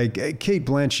 Like Kate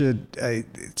Blanchett,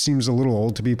 it seems a little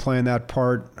old to be playing that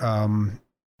part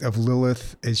of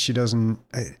Lilith. She doesn't.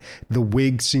 The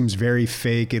wig seems very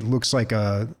fake. It looks like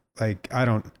it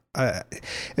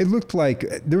looked like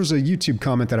there was a YouTube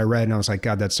comment that I read, and I was like,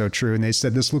 God, that's so true. And they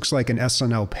said this looks like an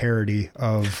SNL parody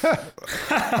of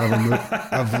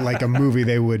like a movie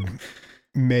they would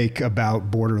make about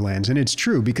Borderlands. And it's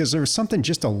true, because there was something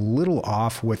just a little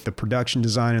off with the production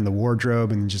design and the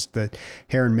wardrobe and just the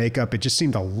hair and makeup. It just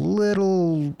seemed a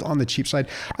little on the cheap side.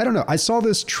 I don't know. I saw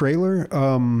this trailer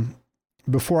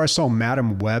before I saw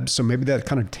Madam Web, so maybe that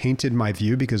kind of tainted my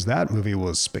view, because that movie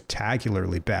was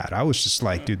spectacularly bad. I was just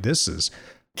like, dude, this is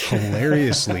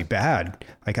hilariously bad.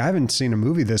 Like, I haven't seen a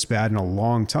movie this bad in a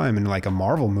long time, and like a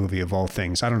Marvel movie of all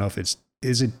things. I don't know if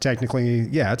is it technically,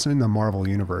 yeah, it's in the Marvel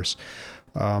universe.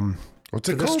 What's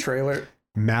it called? This trailer,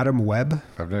 Madam Web.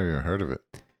 I've never even heard of it.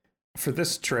 For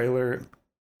this trailer,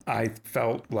 I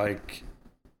felt like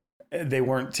they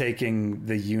weren't taking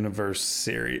the universe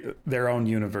their own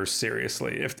universe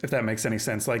seriously, if that makes any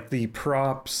sense. Like the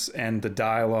props and the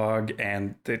dialogue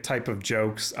and the type of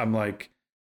jokes, I'm like,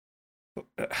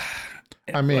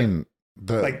 I mean,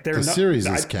 the series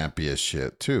is campy as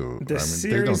shit too. I mean,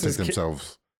 they don't take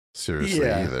themselves seriously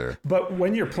either. But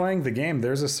when you're playing the game,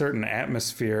 there's a certain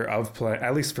atmosphere of play,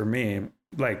 at least for me,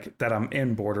 like that I'm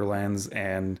in Borderlands,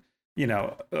 and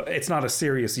it's not a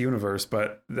serious universe,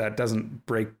 but that doesn't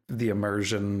break the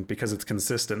immersion because it's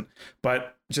consistent.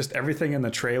 But just everything in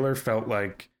the trailer felt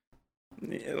like,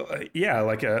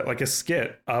 like a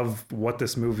skit of what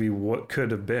this movie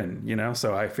could have been,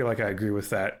 So I feel like I agree with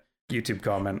that YouTube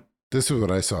comment. This is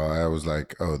what I saw. I was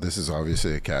like, oh, this is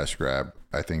obviously a cash grab.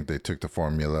 I think they took the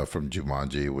formula from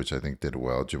Jumanji, which I think did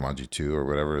well, Jumanji 2 or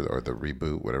whatever, or the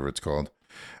reboot, whatever it's called,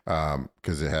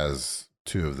 because it has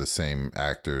two of the same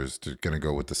actors. They're going to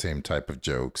go with the same type of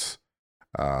jokes.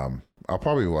 I'll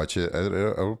probably watch it.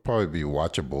 It'll probably be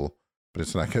watchable, but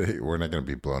we're not going to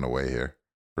be blown away here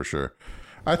for sure.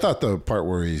 I thought the part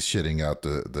where he's shitting out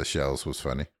the shells was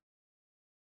funny.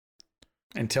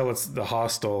 Until it's the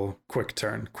Hostel quick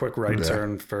right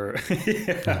turn for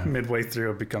midway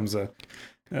through, it becomes a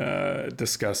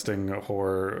disgusting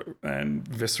horror and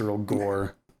visceral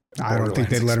gore. I don't think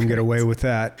they'd let him get away with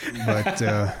that, but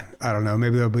I don't know.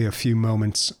 Maybe there'll be a few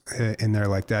moments in there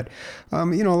like that. A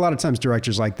lot of times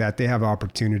directors like that, they have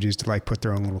opportunities to like put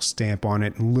their own little stamp on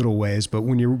it in little ways. But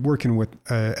when you're working with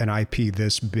an IP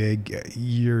this big,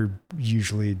 you're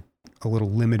usually a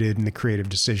little limited in the creative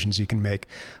decisions you can make.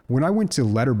 When I went to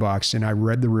Letterboxd and I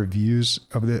read the reviews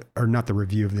of not the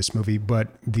review of this movie, but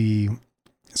the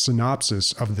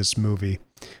synopsis of this movie,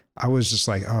 I was just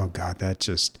like, oh God,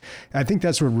 I think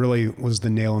that's what really was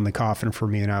the nail in the coffin for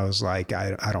me. And I was like,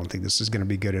 I don't think this is going to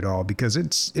be good at all, because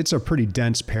it's a pretty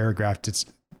dense paragraph. It's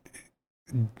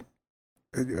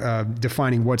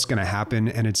defining what's going to happen.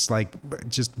 And it's like,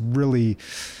 just really,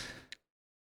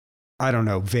 I don't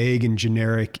know, vague and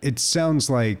generic. It sounds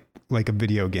like a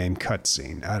video game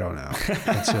cutscene. I don't know.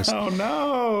 It's just, oh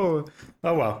no.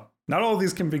 Oh well, not all of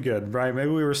these can be good, right? Maybe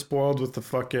we were spoiled with the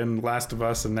fucking Last of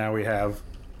Us, and now we have,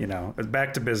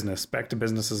 back to business. Back to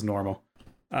business as normal.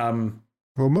 Well,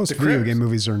 most video game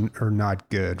movies are not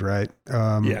good, right?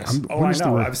 Yes. I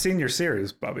know. I've seen your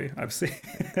series, Bobby. I've seen.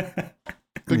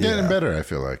 They're getting better, I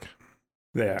feel like.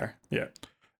 They are. Yeah.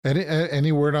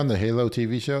 Any word on the Halo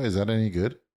TV show? Is that any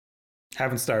good?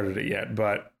 Haven't started it yet,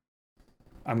 but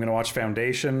I'm going to watch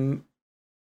Foundation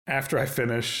after I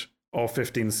finish all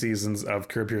 15 seasons of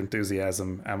Curb Your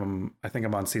Enthusiasm. I think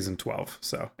I'm on season 12,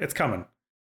 so it's coming.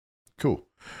 Cool.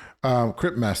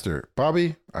 Crypt Master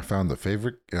Bobby, I found the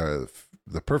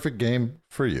perfect game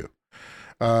for you.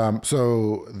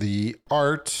 So the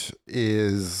art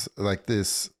is like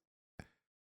this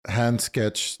hand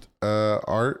sketched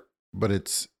art, but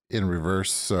it's in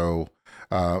reverse. So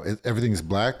everything's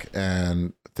black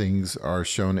and things are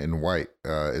shown in white.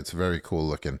 It's very cool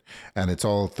looking, and it's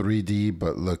all 3D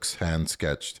but looks hand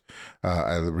sketched.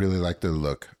 I really like the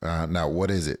look. Now, what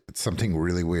is it? It's something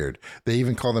really weird. They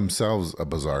even call themselves a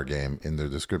bizarre game in their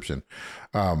description.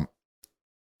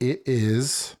 It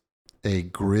is a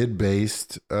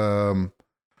grid-based like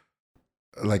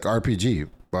RPG,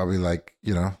 probably like,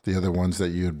 you know, the other ones that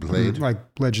you had played. Like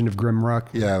Legend of Grimrock.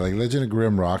 Yeah, like Legend of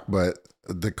Grimrock, but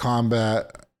the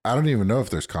combat, I don't even know if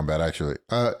there's combat actually.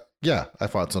 Yeah, I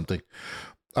fought something.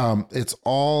 It's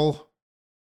all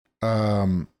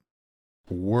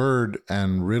word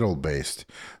and riddle based.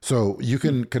 So you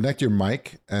can connect your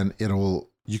mic and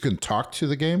you can talk to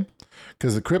the game,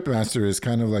 because the Crypt Master is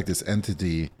kind of like this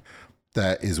entity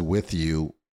that is with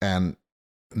you and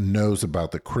knows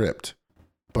about the crypt,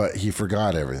 but he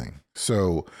forgot everything.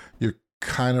 So you're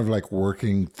kind of like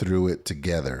working through it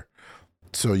together.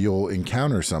 So you'll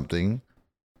encounter something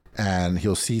and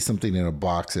he'll see something in a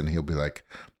box and he'll be like,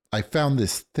 I found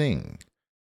this thing.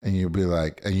 And you'll be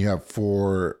like, and you have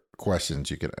 4 questions.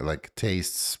 You can like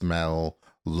taste, smell,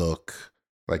 look,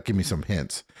 like give me some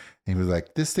hints. And he'll be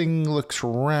like, this thing looks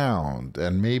round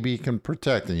and maybe it can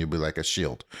protect. And you'll be like, a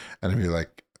shield. And he'll be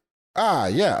like, ah,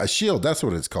 yeah, a shield. That's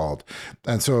what it's called.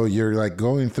 And so you're like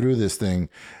going through this thing,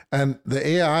 and the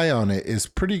AI on it is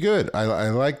pretty good.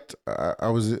 I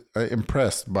was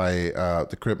impressed by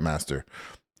the Crypt Master.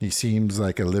 He seems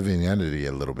like a living entity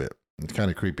a little bit. It's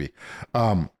kind of creepy.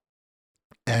 Yeah,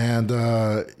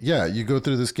 you go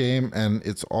through this game and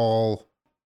it's all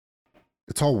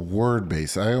word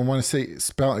based. I don't want to say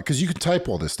spell, because you can type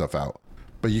all this stuff out,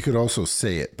 but you could also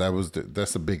say it.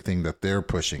 That's the big thing that they're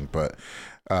pushing. But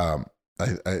I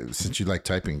since you like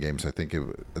typing games, I think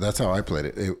that's how I played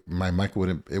it. My mic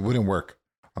wouldn't work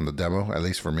on the demo, at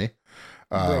least for me.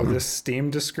 Bro, this Steam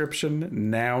description,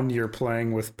 now you're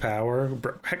playing with power.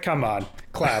 Bro, come on,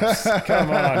 claps.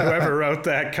 Come on, whoever wrote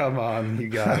that, come on, you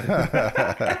got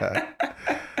it.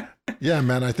 Yeah,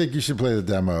 man, I think you should play the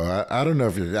demo. I don't know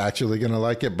if you're actually going to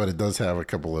like it, but it does have a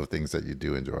couple of things that you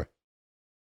do enjoy.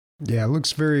 Yeah, it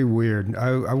looks very weird.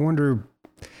 I wonder...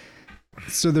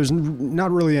 So there's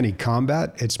not really any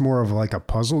combat. It's more of like a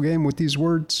puzzle game with these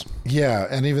words. Yeah,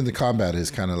 and even the combat is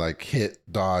kind of like hit,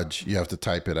 dodge. You have to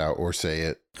type it out or say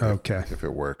it. Okay. If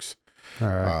it works. All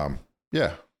right.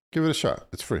 Yeah, give it a shot.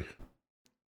 It's free.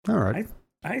 All right.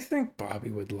 I think Bobby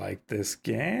would like this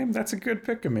game. That's a good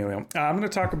pick, Emilio. I'm going to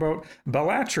talk about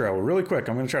Balatro really quick.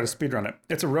 I'm going to try to speedrun it.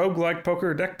 It's a roguelike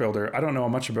poker deck builder. I don't know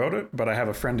much about it, but I have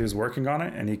a friend who's working on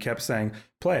it, and he kept saying,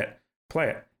 play it.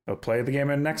 I'll play the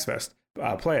game in Next Fest.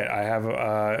 Play it. I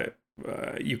have,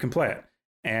 you can play it.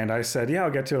 And I said, yeah, I'll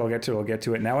get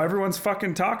to it. Now everyone's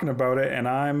fucking talking about it, and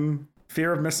I'm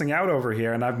fear of missing out over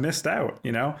here, and I've missed out,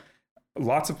 you know?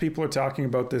 Lots of people are talking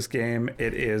about this game.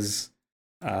 It is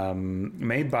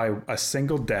made by a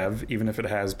single dev, even if it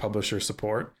has publisher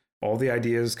support. All the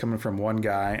ideas coming from one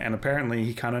guy, and apparently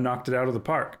he kind of knocked it out of the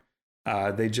park.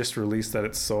 They just released that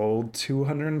it sold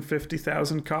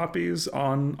 250,000 copies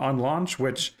on launch,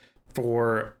 which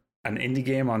for an indie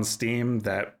game on Steam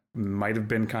that might have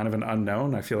been kind of an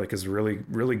unknown, I feel like is really,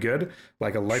 really good.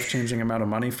 Like a life-changing amount of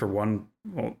money for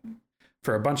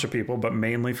for a bunch of people, but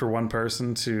mainly for one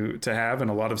person to have,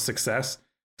 and a lot of success.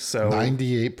 So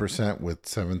 98% with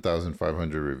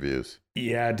 7,500 reviews.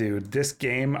 Yeah, dude, this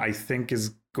game I think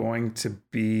is going to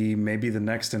be maybe the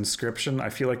next Inscription. I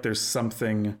feel like there's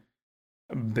something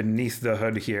beneath the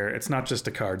hood here. It's not just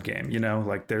a card game, you know,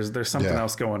 like there's something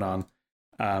else going on.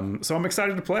 So I'm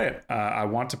excited to play it. I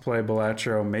want to play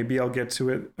Balatro. Maybe I'll get to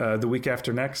it the week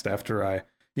after next, after I,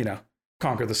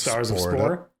 conquer the stars of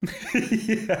Spore.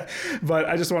 Yeah, but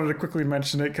I just wanted to quickly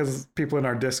mention it because people in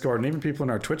our Discord and even people in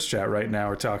our Twitch chat right now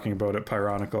are talking about it.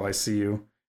 Pyronical, I see you.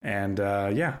 And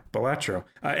Balatro.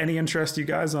 Any interest, you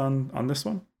guys, on this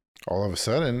one? All of a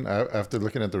sudden, after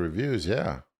looking at the reviews,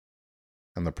 yeah.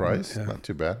 And the price, not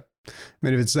too bad. I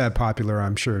mean, if it's that popular,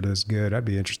 I'm sure it is good. I'd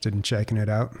be interested in checking it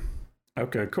out.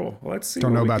 Okay, cool. Let's see.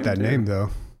 Don't know about that name,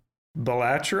 though.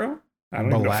 Balatro? I don't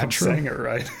even know if I'm saying it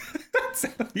right.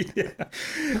 Yeah.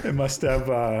 It must have,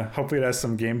 hopefully it has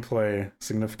some gameplay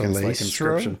significance like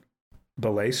Inscription.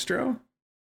 Balastro?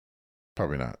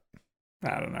 Probably not.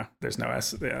 I don't know. There's no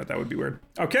S. Yeah, that would be weird.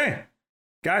 Okay.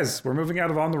 Guys, we're moving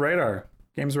out of On the Radar.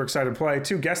 games we're excited to play.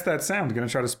 2, guess that sound. Going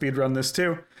to try to speed run this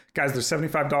too. Guys, there's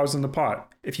 $75 in the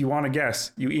pot. If you want to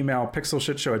guess, you email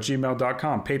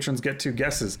pixelshitshow@gmail.com. Patrons get 2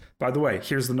 guesses. By the way,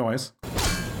 here's the noise.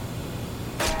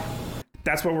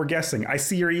 That's what we're guessing. I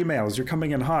see your emails. You're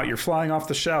coming in hot. You're flying off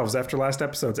the shelves after last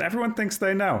episodes. Everyone thinks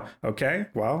they know. Okay,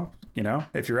 well,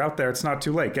 if you're out there, it's not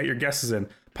too late. Get your guesses in.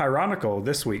 Pyronical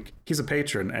this week, he's a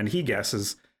patron, and he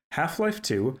guesses Half-Life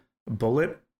 2,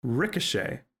 Bullet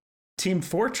Ricochet. Team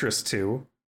Fortress 2,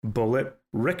 Bullet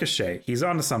Ricochet. He's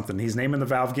onto something. He's naming the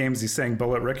Valve games. He's saying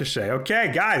Bullet Ricochet.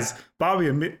 Okay, guys. Bobby,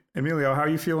 Emilio, how are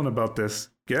you feeling about this?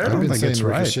 Good? I've been saying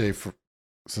Ricochet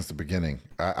since the beginning.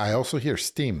 I also hear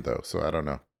Steam, though, so I don't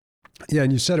know. Yeah,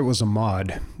 and you said it was a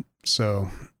mod, so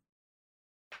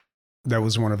that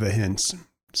was one of the hints.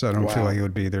 So I don't feel like it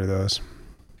would be either of those.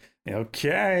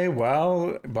 Okay,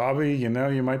 well, Bobby, you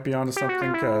might be onto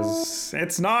something because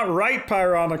it's not right,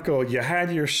 Pyronical. You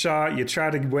had your shot. You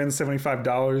tried to win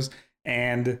 $75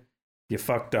 and you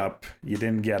fucked up. You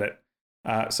didn't get it.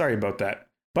 Sorry about that.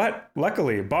 But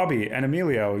luckily, Bobby and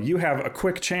Emilio, you have a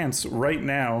quick chance right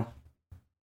now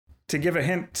to give a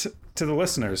hint to the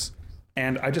listeners.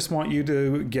 And I just want you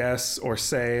to guess or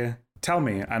say, tell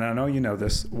me, and I know you know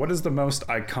this, what is the most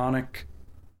iconic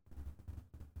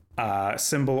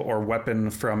symbol or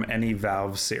weapon from any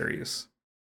Valve series?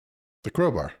 The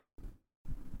crowbar.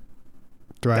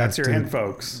 That's your hint,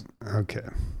 folks. Okay.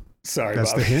 Sorry,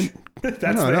 that's Bobby. The hint? That's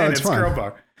the hint. It's fine.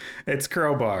 crowbar. It's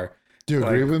crowbar. Do you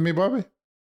agree with me, Bobby?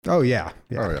 Oh, yeah.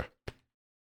 Oh, yeah.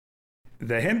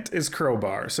 The hint is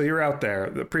crowbar. So you're out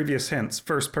there. The previous hints,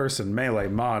 first person, melee,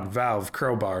 mod, Valve,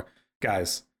 crowbar.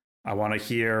 Guys, I want to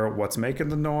hear what's making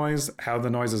the noise, how the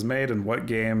noise is made, and what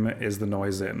game is the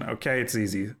noise in. Okay, it's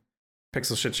easy.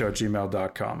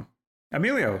 pixelshitshow@gmail.com.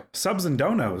 Emilio, subs and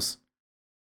donos.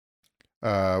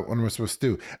 What am I supposed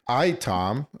to do?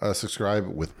 Tom, subscribe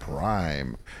with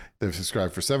Prime. They've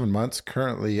subscribed for 7 months,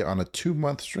 currently on a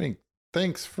 2-month streak.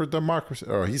 Thanks for democracy.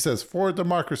 Or he says, for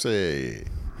democracy.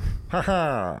 Ha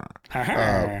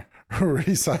ha.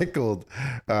 Recycled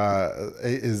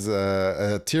is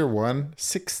a tier 1,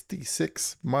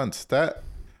 66 months.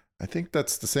 I think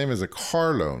that's the same as a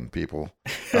car loan, people.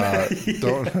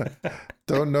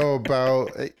 Don't know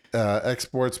about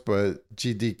exports, but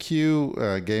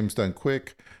GDQ, games done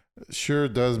quick, sure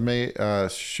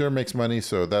makes money,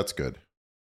 so that's good.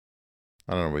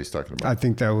 I don't know what he's talking about. I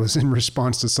think that was in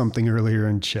response to something earlier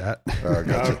in chat.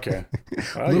 Gotcha. Okay.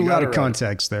 Well, a little out of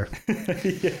context there.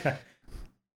 Yeah.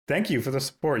 Thank you for the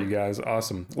support, you guys.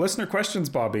 Awesome. Listener questions,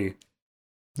 Bobby.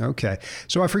 Okay.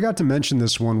 So I forgot to mention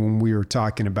this one when we were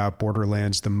talking about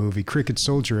Borderlands, the movie. Cricket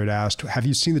Soldier had asked, have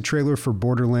you seen the trailer for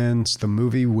Borderlands, the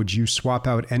movie? Would you swap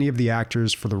out any of the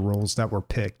actors for the roles that were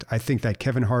picked? I think that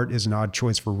Kevin Hart is an odd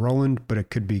choice for Roland, but it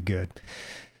could be good.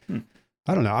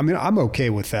 I don't know. I mean, I'm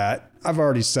okay with that. I've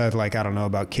already said, I don't know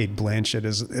about Cate Blanchett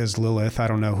as Lilith. I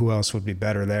don't know who else would be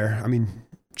better there. I mean,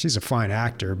 she's a fine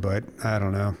actor, but I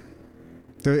don't know.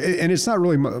 And it's not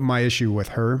really my issue with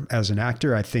her as an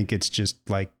actor. I think it's just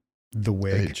the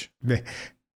wig. Age.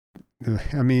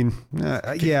 I mean,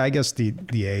 yeah, I guess the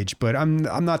age, but I'm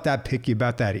not that picky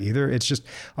about that either. It's just,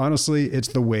 honestly, it's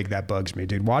the wig that bugs me,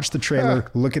 dude. Watch the trailer,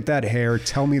 look at that hair,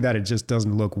 tell me that it just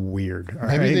doesn't look weird.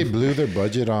 Maybe they blew their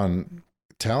budget on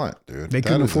talent, dude. They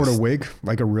couldn't afford a wig,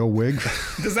 like a real wig.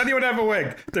 Does anyone have a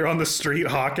wig? They're on the street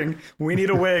hawking. We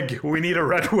need a wig. We need a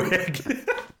red wig.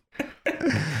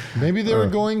 Maybe they were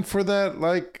going for that,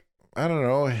 I don't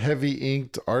know, heavy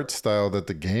inked art style that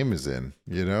the game is in,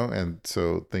 and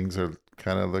so things are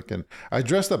kind of looking. I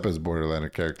dressed up as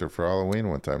Borderlander character for Halloween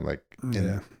one time,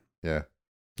 yeah,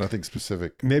 nothing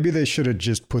specific. Maybe they should have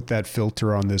just put that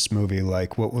filter on this movie.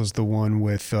 What was the one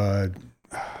with, God,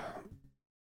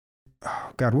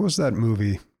 what was that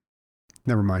movie?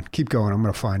 Never mind. Keep going. I'm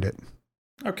going to find it.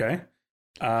 Okay.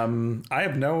 I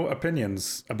have no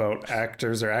opinions about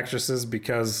actors or actresses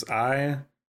because I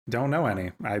don't know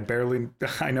any. I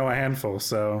know a handful,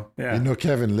 so yeah. You know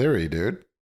Kevin Leary, dude.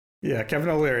 Yeah, Kevin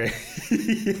O'Leary.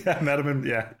 Yeah, I met him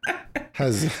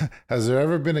Has there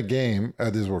ever been a game,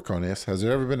 this is Warconius, has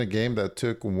there ever been a game that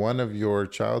took one of your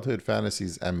childhood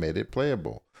fantasies and made it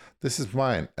playable? This is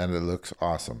mine, and it looks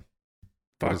awesome.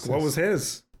 Fuck, what was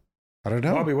his? I don't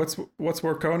know. Bobby, what's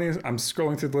Warconius? I'm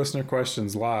scrolling through the listener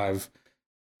questions live.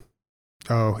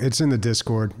 Oh, it's in the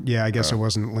Discord. Yeah, I guess it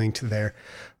wasn't linked there.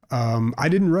 I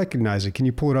didn't recognize it. Can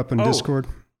you pull it up in Discord?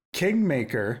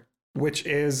 Kingmaker, which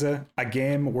is a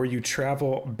game where you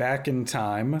travel back in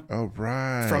time. Oh,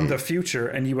 right. From the future,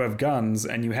 and you have guns,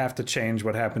 and you have to change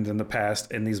what happened in the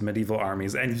past in these medieval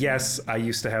armies. And yes, I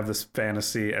used to have this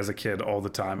fantasy as a kid all the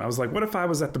time. I was like, what if I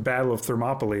was at the Battle of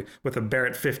Thermopylae with a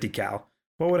Barrett 50 cal?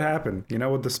 What would happen? You know,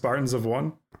 would the Spartans have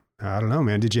won? I don't know,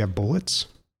 man. Did you have bullets?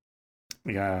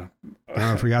 Yeah. Oh,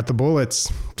 I forgot the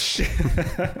bullets.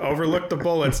 Overlook the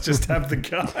bullets. Just have the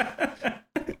gun.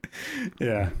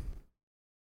 Yeah.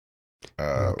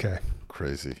 Okay.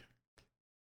 Crazy.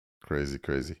 All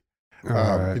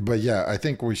right. But yeah, I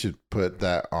think we should put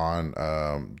that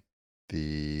on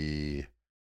the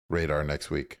radar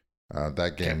next week.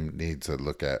 That game needs a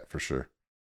look at for sure.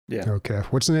 Yeah. Okay.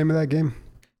 What's the name of that game?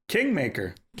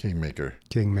 Kingmaker.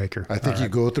 I think you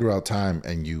go throughout time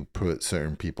and you put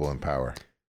certain people in power.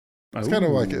 It's kind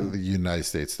of like the United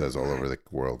States does all over the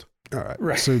world. All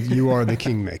right. So you are the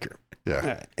Kingmaker.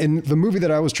 Yeah. And the movie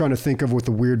that I was trying to think of with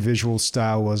the weird visual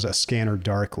style was A Scanner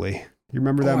Darkly. You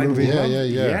remember that movie?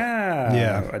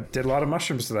 Yeah. I did a lot of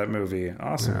mushrooms to that movie.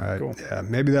 Awesome. All right. Cool. Yeah.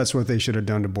 Maybe that's what they should have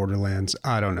done to Borderlands.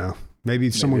 I don't know.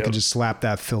 Maybe someone could just slap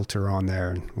that filter on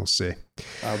there and we'll see.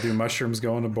 I'll do mushrooms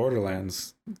going to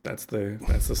Borderlands. That's the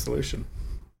solution.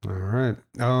 All right.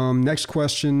 Next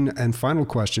question and final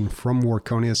question from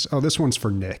Warconius. Oh, this one's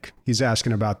for Nick. He's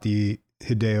asking about the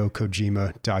Hideo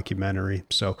Kojima documentary.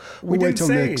 So we'll wait till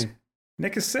Nick.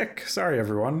 Nick is sick. Sorry,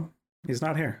 everyone. He's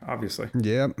not here, obviously.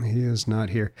 Yep, he is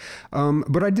not here.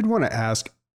 But I did want to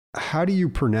ask, how do you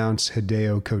pronounce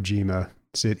Hideo Kojima?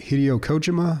 Is it Hideo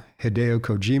Kojima? Hideo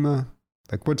Kojima?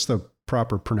 Like, what's the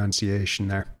proper pronunciation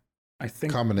there? I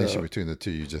think combination between the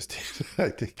two you just did. I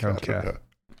think. Okay.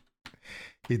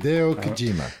 Hideo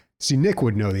Kojima. See, Nick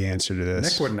would know the answer to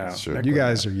this. Nick would know. Sure. You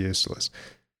guys are useless.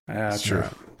 True.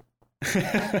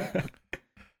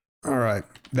 All right.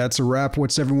 That's a wrap.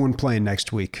 What's everyone playing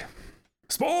next week?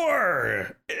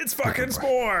 Spore! It's fucking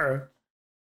Spore!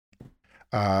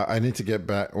 I need to get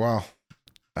back. Well,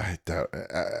 I doubt.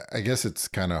 I guess it's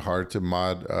kind of hard to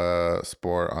mod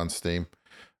Spore on Steam,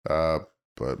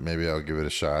 but maybe I'll give it a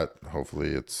shot. Hopefully,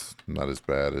 it's not as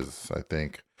bad as I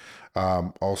think.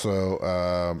 Also,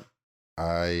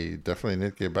 I definitely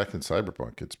need to get back in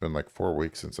Cyberpunk. It's been like 4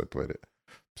 weeks since I played it.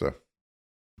 So,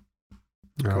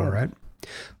 cool. All right.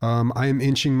 I am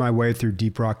inching my way through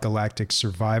Deep Rock Galactic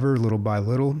Survivor little by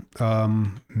little.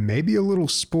 Maybe a little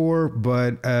Spore,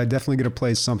 but definitely going to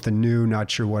play something new.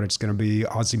 Not sure what it's going to be.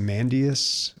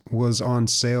 Ozymandias was on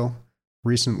sale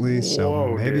recently,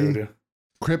 so maybe. Dude.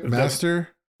 Crypt Master.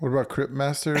 What about Crypt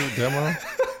Master demo?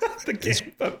 The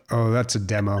game. Oh, that's a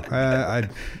demo. I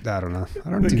don't know.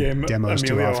 I don't the do game demos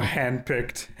too Emilio often.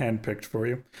 handpicked for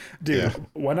you, dude.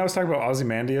 When I was talking about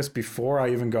Ozymandias, before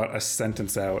I even got a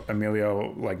sentence out,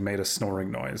 Emilio like made a snoring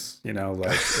noise. You know,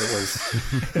 like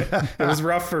it was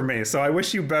rough for me. So I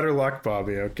wish you better luck,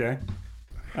 Bobby. Okay.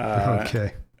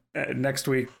 Okay. Next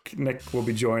week, Nick will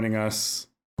be joining us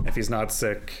if he's not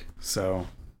sick. So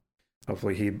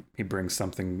hopefully he brings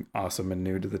something awesome and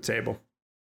new to the table.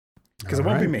 Because it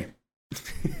won't be me.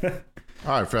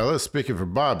 All right, fellas. Speaking for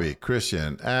Bobby,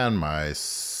 Christian, and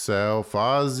myself,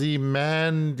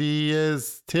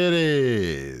 Ozymandias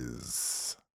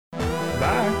titties.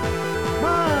 Bye.